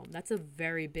bring her home. That's a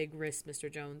very big risk,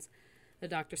 Mr. Jones, the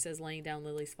doctor says, laying down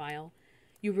Lily's file.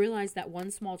 You realize that one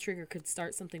small trigger could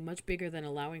start something much bigger than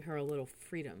allowing her a little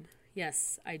freedom.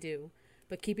 Yes, I do.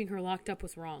 But keeping her locked up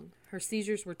was wrong. Her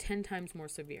seizures were 10 times more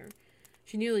severe.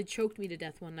 She nearly choked me to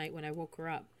death one night when I woke her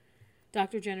up.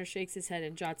 Dr. Jenner shakes his head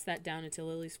and jots that down into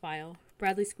Lily's file.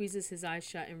 Bradley squeezes his eyes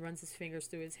shut and runs his fingers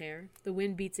through his hair. The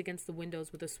wind beats against the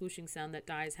windows with a swooshing sound that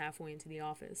dies halfway into the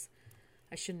office.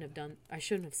 I shouldn't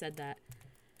have said that.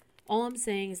 All I'm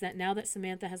saying is that now that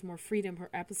Samantha has more freedom, her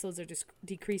episodes are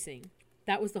decreasing.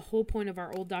 That was the whole point of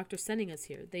our old doctor sending us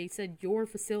here. They said your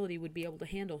facility would be able to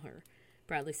handle her,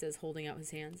 Bradley says, holding out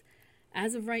his hands.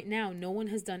 As of right now, no one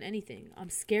has done anything. I'm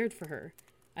scared for her.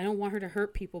 I don't want her to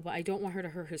hurt people, but I don't want her to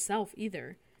hurt herself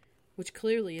either, which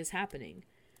clearly is happening.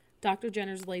 Dr.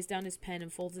 Jenners lays down his pen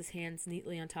and folds his hands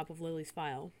neatly on top of Lily's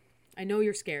file. I know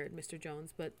you're scared, Mr.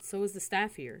 Jones, but so is the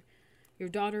staff here. Your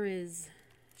daughter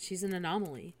she's an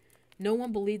anomaly. No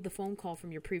one believed the phone call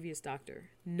from your previous doctor.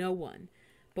 No one.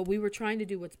 But we were trying to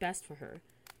do what's best for her.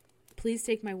 Please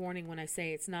take my warning when I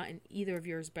say it's not in either of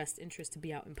yours best interest to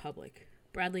be out in public.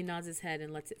 Bradley nods his head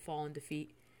and lets it fall in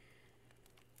defeat.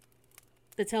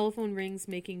 The telephone rings,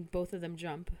 making both of them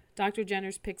jump. Dr.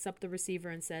 Jenners picks up the receiver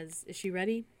and says, Is she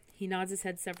ready? He nods his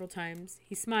head several times.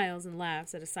 He smiles and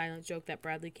laughs at a silent joke that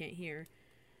Bradley can't hear.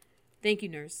 Thank you,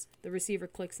 nurse. The receiver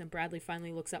clicks and Bradley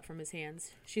finally looks up from his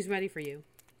hands. She's ready for you.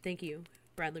 Thank you,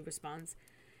 Bradley responds.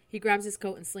 He grabs his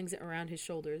coat and slings it around his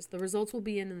shoulders. The results will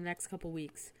be in the next couple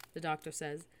weeks, the doctor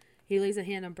says. He lays a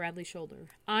hand on Bradley's shoulder.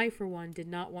 I, for one, did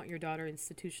not want your daughter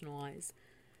institutionalized.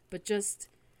 But just,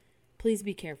 please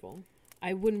be careful.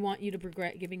 I wouldn't want you to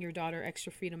regret giving your daughter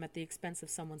extra freedom at the expense of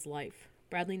someone's life.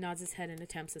 Bradley nods his head and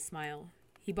attempts a smile.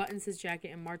 He buttons his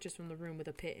jacket and marches from the room with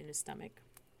a pit in his stomach.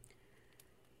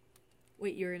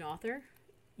 Wait, you're an author?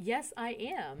 Yes, I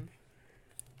am.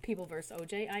 People vs.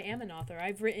 OJ. I am an author.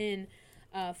 I've written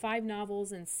 5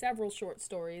 novels and several short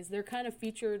stories. They're kind of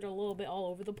featured a little bit all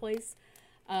over the place.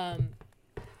 I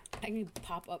can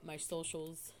pop up my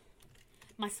socials.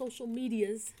 My social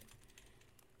medias.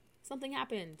 Something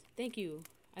happened. Thank you.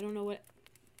 I don't know what...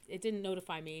 It didn't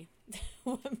notify me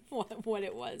what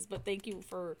it was, but thank you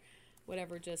for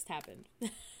whatever just happened.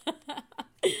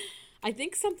 I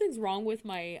think something's wrong with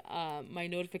my my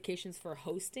notifications for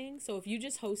hosting. So if you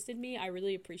just hosted me, I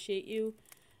really appreciate you.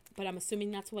 But I'm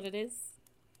assuming that's what it is.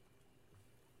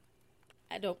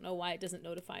 I don't know why it doesn't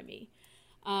notify me.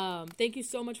 Thank you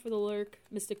so much for the lurk,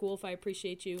 Mystic Wolf. I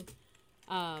appreciate you.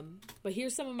 But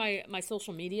here's some of my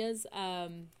social medias.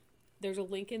 There's a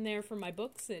link in there for my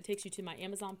books, and it takes you to my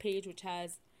Amazon page, which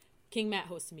has King Matt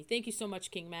hosting me. Thank you so much,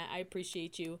 King Matt. I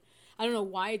appreciate you. I don't know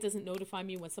why it doesn't notify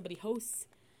me when somebody hosts.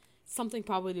 Something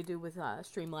probably to do with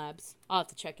Streamlabs. I'll have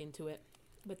to check into it.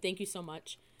 But thank you so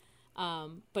much.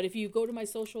 But if you go to my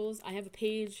socials, I have a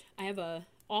page. I have a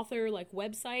author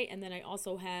website, and then I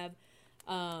also have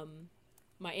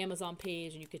my Amazon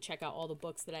page, and you could check out all the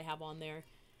books that I have on there.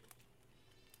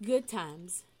 Good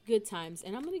times. Good times.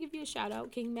 And I'm going to give you a shout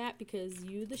out, King Matt, because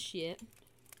you the shit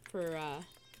for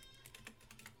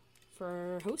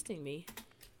hosting me.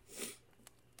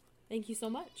 Thank you so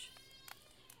much.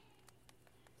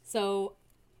 So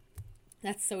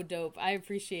that's so dope. I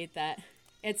appreciate that.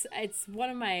 It's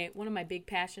one of my big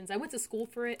passions. I went to school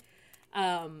for it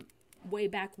way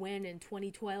back when in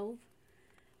 2012.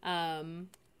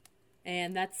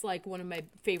 And that's one of my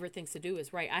favorite things to do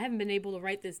is write. I haven't been able to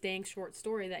write this dang short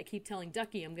story that I keep telling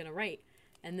Ducky I'm going to write.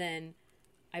 And then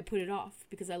I put it off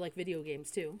because I like video games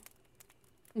too.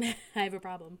 I have a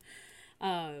problem.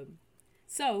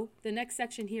 So the next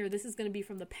section here, this is going to be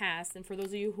from the past. And for those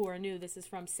of you who are new, this is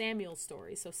from Samuel's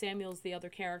story. So Samuel's the other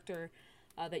character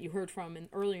that you heard from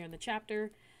earlier in the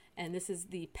chapter. And this is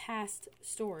the past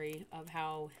story of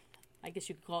how, I guess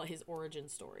you could call it his origin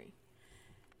story.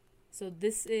 So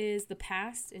this is the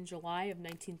past in July of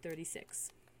 1936.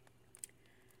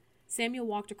 Samuel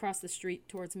walked across the street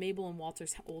towards Mabel and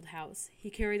Walter's old house. He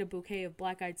carried a bouquet of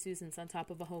black-eyed Susans on top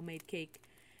of a homemade cake.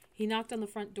 He knocked on the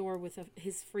front door with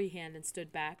his free hand and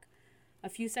stood back. A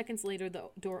few seconds later, the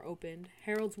door opened.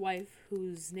 Harold's wife,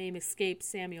 whose name escaped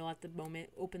Samuel at the moment,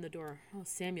 opened the door. Oh,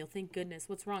 Samuel, thank goodness.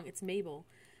 What's wrong? It's Mabel.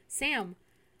 Sam!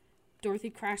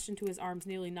 Dorothy crashed into his arms,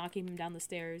 nearly knocking him down the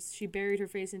stairs. She buried her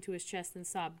face into his chest and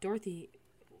sobbed. Dorothy,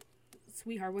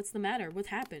 sweetheart, what's the matter? What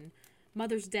happened?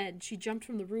 Mother's dead. She jumped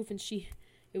from the roof and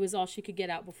it was all she could get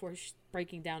out before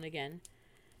breaking down again.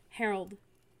 Harold,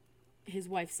 his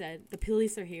wife said, the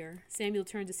police are here. Samuel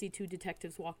turned to see 2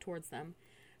 detectives walk towards them.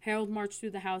 Harold marched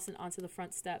through the house and onto the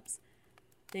front steps.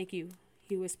 Thank you,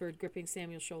 he whispered, gripping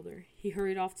Samuel's shoulder. He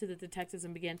hurried off to the detectives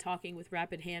and began talking with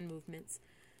rapid hand movements.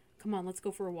 Come on, let's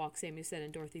go for a walk, Samuel said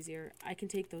in Dorothy's ear. I can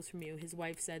take those from you, his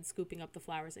wife said, scooping up the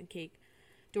flowers and cake.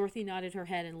 Dorothy nodded her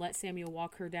head and let Samuel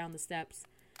walk her down the steps.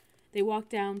 They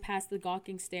walked down past the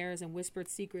gawking stairs and whispered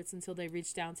secrets until they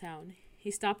reached downtown.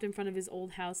 He stopped in front of his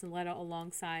old house and let out a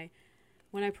long sigh.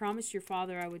 When I promised your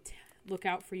father I would look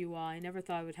out for you all, I never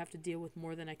thought I would have to deal with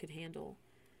more than I could handle.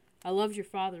 I loved your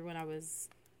father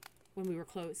when we were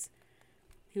close.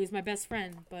 He was my best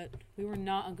friend, but we were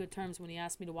not on good terms when he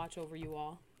asked me to watch over you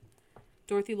all.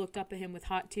 Dorothy looked up at him with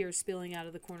hot tears spilling out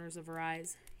of the corners of her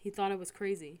eyes. He thought I was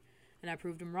crazy, and I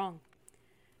proved him wrong.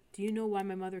 Do you know why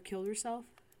my mother killed herself?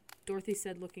 Dorothy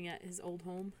said, looking at his old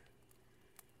home.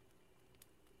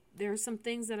 There are some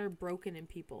things that are broken in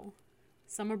people.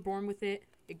 Some are born with it,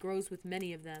 it grows with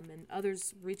many of them, and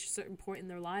others reach a certain point in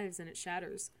their lives and it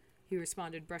shatters, he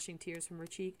responded, brushing tears from her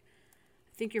cheek.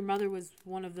 I think your mother was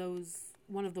one of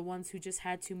the ones who just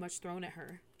had too much thrown at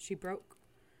her. She broke.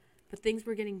 But things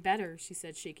were getting better, she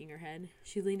said, shaking her head.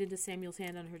 She leaned into Samuel's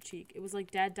hand on her cheek. It was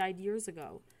like Dad died years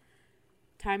ago.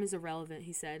 Time is irrelevant,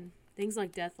 he said. Things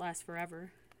like death last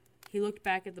forever. He looked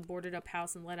back at the boarded-up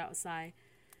house and let out a sigh.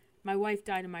 My wife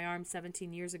died in my arms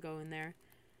 17 years ago in there.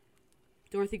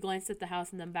 Dorothy glanced at the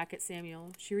house and then back at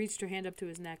Samuel. She reached her hand up to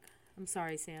his neck. I'm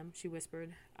sorry, Sam, she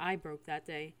whispered. I broke that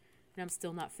day, and I'm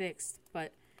still not fixed,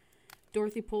 but...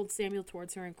 Dorothy pulled Samuel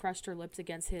towards her and crushed her lips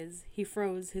against his. He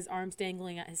froze, his arms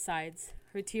dangling at his sides.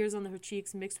 Her tears on her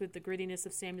cheeks mixed with the grittiness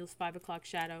of Samuel's 5 o'clock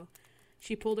shadow.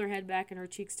 She pulled her head back and her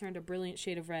cheeks turned a brilliant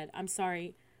shade of red. I'm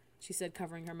sorry, she said,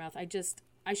 covering her mouth.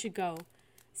 I should go.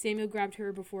 Samuel grabbed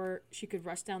her before she could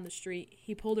rush down the street.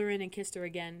 He pulled her in and kissed her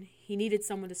again. He needed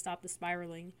someone to stop the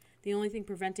spiraling. The only thing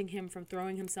preventing him from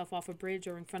throwing himself off a bridge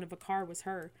or in front of a car was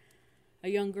her, a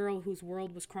young girl whose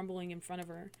world was crumbling in front of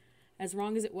her. As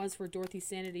wrong as it was for Dorothy's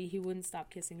sanity, he wouldn't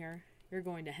stop kissing her. You're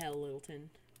going to hell,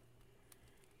 Littleton.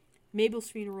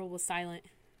 Mabel's funeral was silent.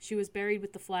 She was buried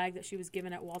with the flag that she was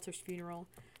given at Walter's funeral,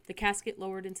 the casket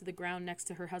lowered into the ground next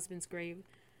to her husband's grave.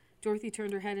 Dorothy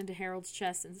turned her head into Harold's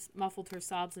chest and muffled her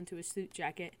sobs into his suit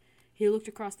jacket. He looked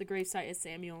across the gravesite at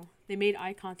Samuel. They made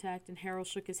eye contact, and Harold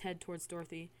shook his head towards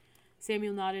Dorothy.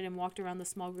 Samuel nodded and walked around the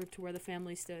small group to where the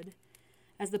family stood.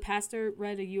 As the pastor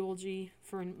read a eulogy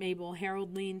for Mabel,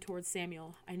 Harold leaned towards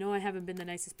Samuel. I know I haven't been the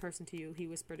nicest person to you, he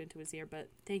whispered into his ear, but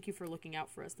thank you for looking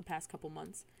out for us the past couple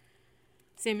months.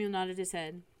 Samuel nodded his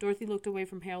head. Dorothy looked away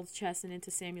from Harold's chest and into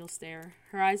Samuel's stare.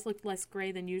 Her eyes looked less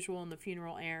gray than usual in the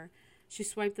funeral air. She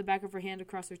swiped the back of her hand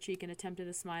across her cheek and attempted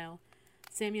a smile.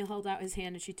 Samuel held out his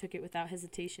hand and she took it without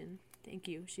hesitation. Thank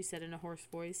you, she said in a hoarse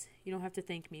voice. You don't have to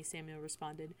thank me, Samuel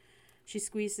responded. She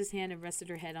squeezed his hand and rested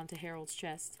her head onto Harold's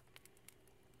chest.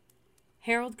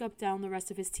 Harold gulped down the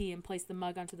rest of his tea and placed the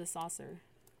mug onto the saucer.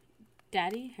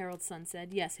 Daddy, Harold's son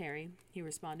said. Yes, Harry, he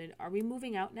responded. Are we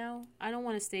moving out now? I don't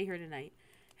want to stay here tonight.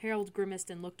 Harold grimaced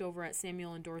and looked over at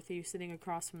Samuel and Dorothy sitting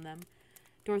across from them.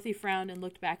 Dorothy frowned and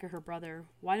looked back at her brother.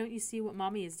 Why don't you see what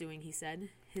Mommy is doing, he said.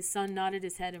 His son nodded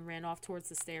his head and ran off towards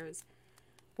the stairs.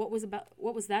 What was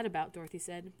that about, Dorothy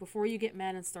said. Before you get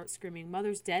mad and start screaming,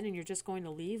 Mother's dead and you're just going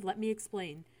to leave? Let me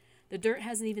explain. The dirt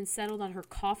hasn't even settled on her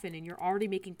coffin and you're already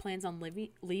making plans on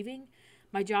leaving?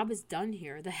 My job is done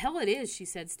here. The hell it is, she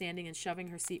said, standing and shoving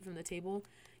her seat from the table.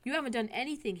 You haven't done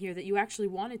anything here that you actually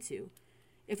wanted to.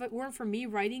 If it weren't for me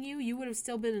writing you, you would have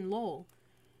still been in Lowell.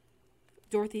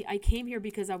 Dorothy, I came here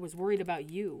because I was worried about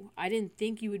you. I didn't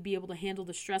think you would be able to handle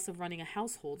the stress of running a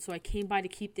household, so I came by to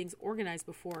keep things organized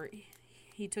before...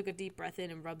 He took a deep breath in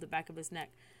and rubbed the back of his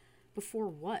neck. Before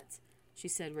what? She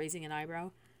said, raising an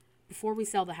eyebrow. Before we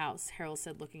sell the house, Harold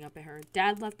said, looking up at her.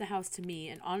 Dad left the house to me,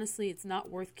 and honestly, it's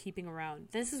not worth keeping around.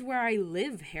 This is where I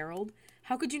live, Harold.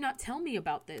 How could you not tell me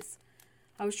about this?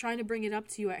 I was trying to bring it up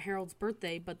to you at Harold's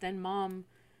birthday, but then Mom...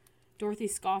 Dorothy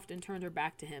scoffed and turned her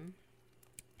back to him.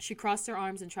 She crossed her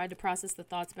arms and tried to process the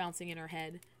thoughts bouncing in her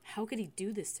head. How could he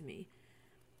do this to me?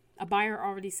 A buyer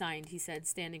already signed, he said,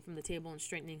 standing from the table and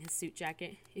straightening his suit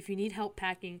jacket. If you need help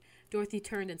packing... Dorothy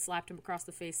turned and slapped him across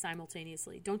the face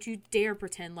simultaneously. Don't you dare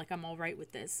pretend like I'm all right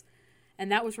with this.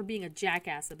 And that was for being a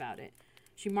jackass about it.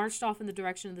 She marched off in the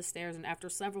direction of the stairs, and after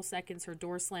several seconds, her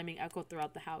door slamming echoed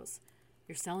throughout the house.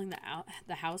 You're selling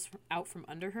the house out from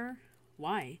under her?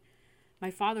 Why?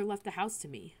 My father left the house to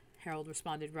me, Harold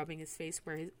responded, rubbing his face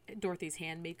where Dorothy's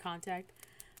hand made contact.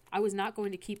 I was not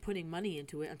going to keep putting money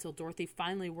into it until Dorothy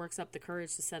finally works up the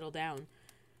courage to settle down.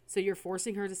 So you're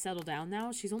forcing her to settle down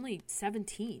now? She's only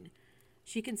 17.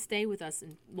 She can stay with us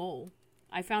in Lowell.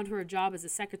 I found her a job as a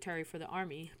secretary for the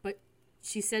army, but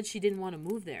she said she didn't want to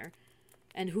move there.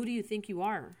 And who do you think you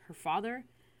are? Her father?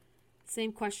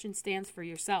 Same question stands for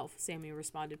yourself, Samuel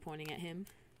responded, pointing at him.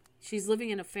 She's living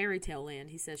in a fairy tale land,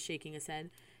 he says, shaking his head.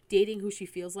 Dating who she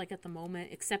feels like at the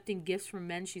moment, accepting gifts from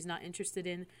men she's not interested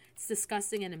in. It's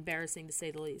disgusting and embarrassing, to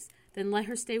say the least. Then let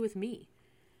her stay with me.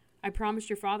 I promised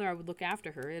your father I would look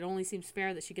after her. It only seems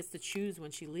fair that she gets to choose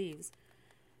when she leaves.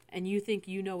 And you think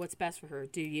you know what's best for her,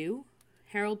 do you?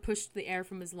 Harold pushed the air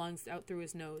from his lungs out through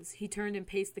his nose. He turned and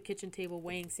paced the kitchen table,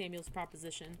 weighing Samuel's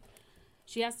proposition.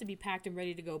 She has to be packed and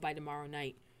ready to go by tomorrow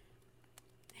night.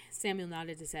 Samuel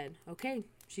nodded his head. Okay,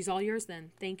 she's all yours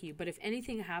then. Thank you. But if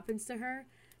anything happens to her,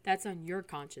 that's on your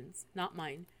conscience, not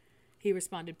mine, he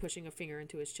responded, pushing a finger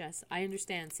into his chest. I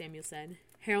understand, Samuel said.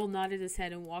 Harold nodded his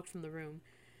head and walked from the room.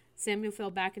 Samuel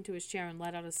fell back into his chair and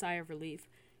let out a sigh of relief.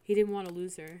 He didn't want to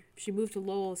lose her. If she moved to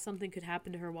Lowell, something could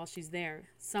happen to her while she's there.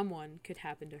 Someone could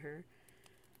happen to her.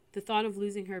 The thought of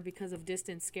losing her because of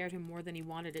distance scared him more than he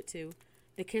wanted it to.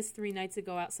 The kiss 3 nights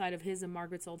ago outside of his and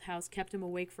Margaret's old house kept him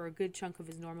awake for a good chunk of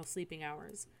his normal sleeping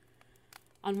hours.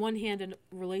 On one hand, a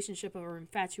relationship or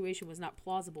infatuation was not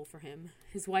plausible for him.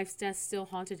 His wife's death still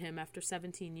haunted him after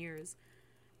 17 years.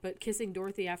 But kissing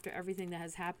Dorothy after everything that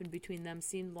has happened between them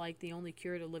seemed like the only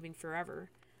cure to living forever.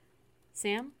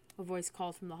 Sam? A voice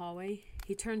called from the hallway.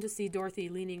 He turned to see Dorothy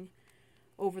leaning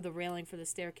over the railing for the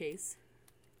staircase.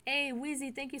 Hey,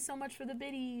 Wheezy, thank you so much for the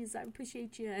biddies. I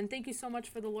appreciate you. And thank you so much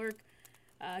for the lurk,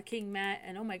 King Matt.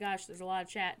 And oh my gosh, there's a lot of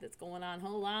chat that's going on.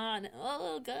 Hold on.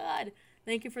 Oh, God.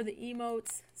 Thank you for the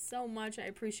emotes so much. I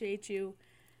appreciate you.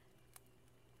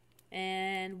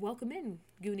 And welcome in,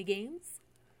 Goonie Games.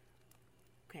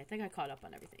 Okay, I think I caught up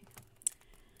on everything.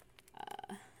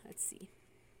 Let's see.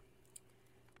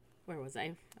 Where was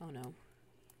I? Oh, no.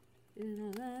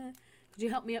 Could you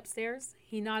help me upstairs?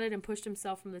 He nodded and pushed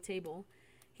himself from the table.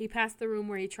 He passed the room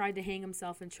where he tried to hang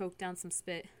himself and choked down some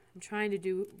spit. I'm trying to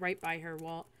do right by her,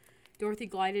 Walt. Dorothy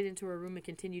glided into her room and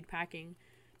continued packing.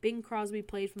 Bing Crosby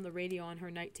played from the radio on her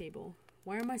night table.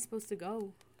 Where am I supposed to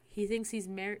go? He thinks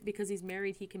because he's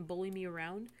married he can bully me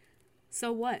around?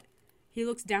 So what? He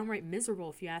looks downright miserable,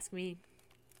 if you ask me.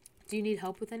 Do you need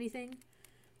help with anything?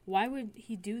 Why would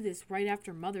he do this right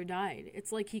after Mother died?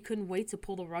 It's like he couldn't wait to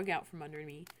pull the rug out from under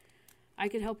me. I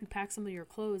could help you pack some of your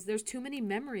clothes. There's too many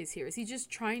memories here. Is he just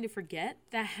trying to forget?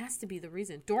 That has to be the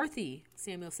reason. Dorothy,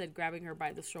 Samuel said, grabbing her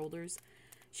by the shoulders.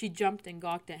 She jumped and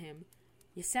gawked at him.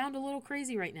 You sound a little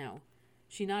crazy right now.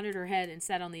 She nodded her head and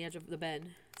sat on the edge of the bed.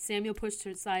 Samuel pushed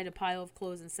aside a pile of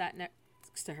clothes and sat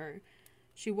next to her.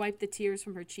 She wiped the tears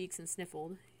from her cheeks and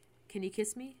sniffled. Can you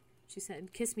kiss me? She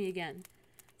said. Kiss me again.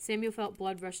 Samuel felt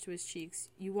blood rush to his cheeks.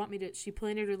 You want me to... She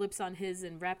planted her lips on his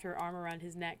and wrapped her arm around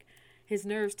his neck. His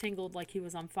nerves tingled like he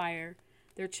was on fire.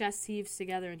 Their chests heaved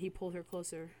together and he pulled her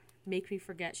closer. Make me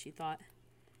forget, she thought.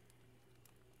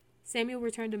 Samuel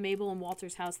returned to Mabel and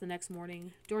Walter's house the next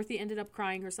morning. Dorothy ended up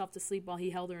crying herself to sleep while he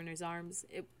held her in his arms.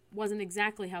 It wasn't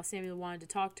exactly how Samuel wanted to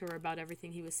talk to her about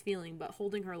everything he was feeling, but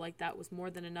holding her like that was more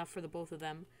than enough for the both of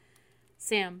them.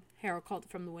 Sam, Harold called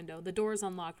from the window. The door is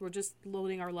unlocked. We're just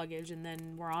loading our luggage, and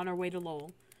then we're on our way to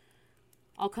Lowell.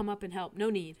 I'll come up and help. No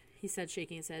need, he said,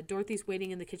 shaking his head. Dorothy's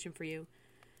waiting in the kitchen for you.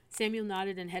 Samuel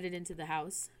nodded and headed into the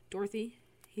house. Dorothy,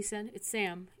 he said. It's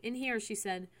Sam. In here, she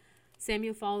said.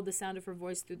 Samuel followed the sound of her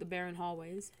voice through the barren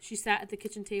hallways. She sat at the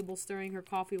kitchen table, stirring her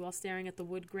coffee while staring at the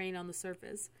wood grain on the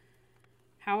surface.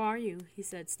 How are you? He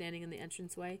said, standing in the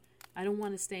entranceway. I don't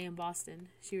want to stay in Boston,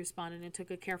 she responded and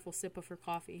took a careful sip of her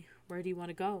coffee. Where do you want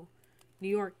to go? New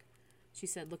York, she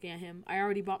said, looking at him. I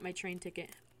already bought my train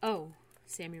ticket. Oh,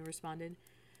 Samuel responded.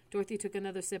 Dorothy took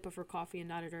another sip of her coffee and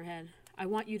nodded her head. I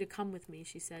want you to come with me,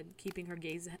 she said, keeping her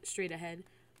gaze straight ahead.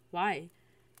 Why?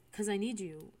 'Cause I need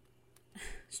you.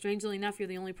 Strangely enough, you're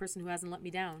the only person who hasn't let me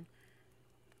down.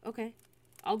 Okay,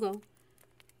 I'll go.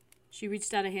 She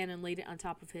reached out a hand and laid it on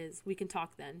top of his. We can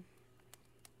talk then.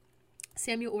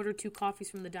 Samuel ordered 2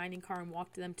 coffees from the dining car and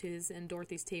walked them to his and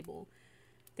Dorothy's table.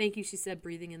 Thank you, she said,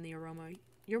 breathing in the aroma.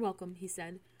 You're welcome, he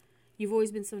said. You've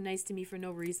always been so nice to me for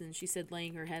no reason, she said,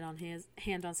 laying her head on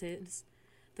hand on his.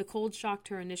 The cold shocked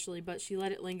her initially, but she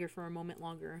let it linger for a moment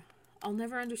longer. I'll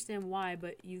never understand why,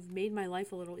 but you've made my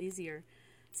life a little easier.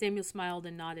 Samuel smiled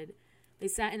and nodded. They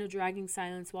sat in a dragging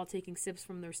silence while taking sips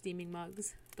from their steaming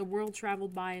mugs. The world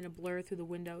traveled by in a blur through the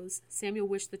windows. Samuel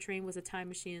wished the train was a time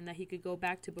machine and that he could go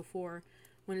back to before,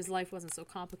 when his life wasn't so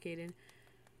complicated.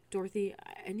 Dorothy,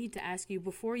 I need to ask you,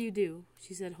 before you do,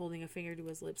 she said, holding a finger to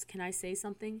his lips, can I say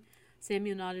something?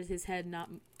 Samuel nodded his head, not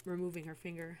removing her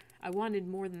finger. I wanted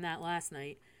more than that last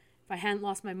night. If I hadn't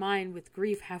lost my mind with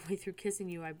grief halfway through kissing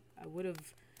you, I would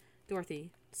have... Dorothy,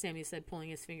 Samuel said,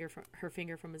 pulling her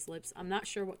finger from his lips. I'm not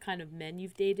sure what kind of men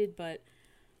you've dated, but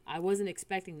I wasn't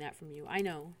expecting that from you. I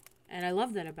know. And I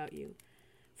love that about you.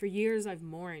 For years I've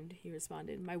mourned, he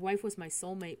responded. My wife was my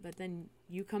soulmate, but then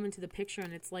you come into the picture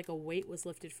and it's like a weight was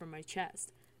lifted from my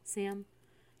chest. Sam,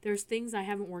 there's things I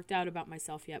haven't worked out about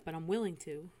myself yet, but I'm willing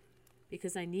to.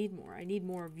 Because I need more. I need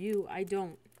more of you. I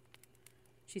don't.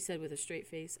 She said with a straight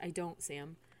face. I don't,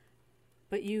 Sam.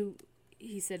 But you,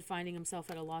 he said, finding himself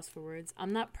at a loss for words.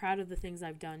 I'm not proud of the things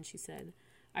I've done, she said.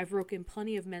 I've broken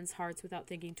plenty of men's hearts without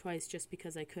thinking twice just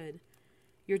because I could.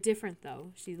 You're different,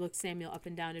 though. She looked Samuel up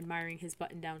and down, admiring his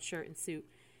button-down shirt and suit.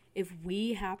 If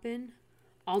we happen,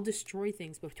 I'll destroy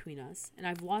things between us, and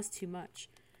I've lost too much.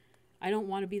 I don't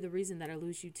want to be the reason that I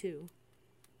lose you, too.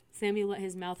 Samuel let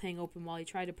his mouth hang open while he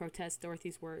tried to protest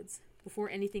Dorothy's words. Before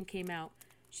anything came out,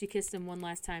 she kissed him one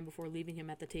last time before leaving him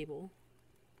at the table.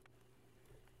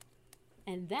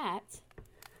 And that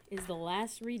is the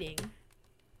last reading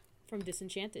from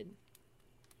Disenchanted.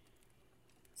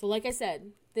 So like I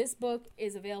said, this book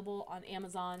is available on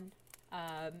Amazon.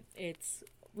 It's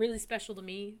really special to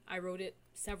me. I wrote it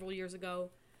several years ago.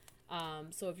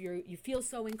 So if you feel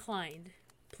so inclined,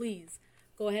 please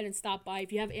go ahead and stop by.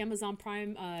 If you have Amazon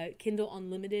Prime, Kindle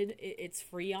Unlimited, it's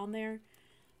free on there.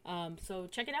 So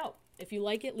check it out. If you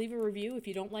like it, leave a review. If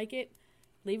you don't like it,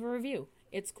 leave a review.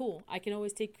 It's cool. I can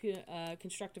always take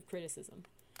constructive criticism.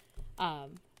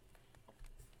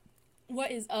 What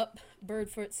is up,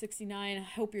 Birdfoot69? I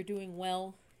hope you're doing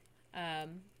well.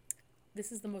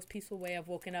 This is the most peaceful way I've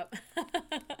woken up.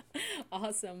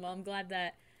 Awesome. Well, I'm glad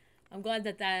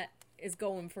that is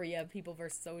going for you, People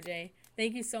vs. OJ.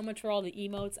 Thank you so much for all the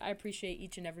emotes. I appreciate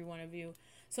each and every one of you.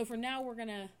 So for now, we're going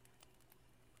to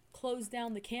close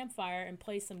down the campfire and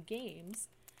play some games.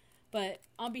 But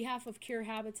on behalf of Cure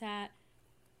Habitat,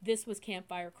 this was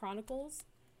Campfire Chronicles.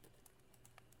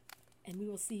 And we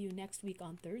will see you next week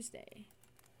on Thursday.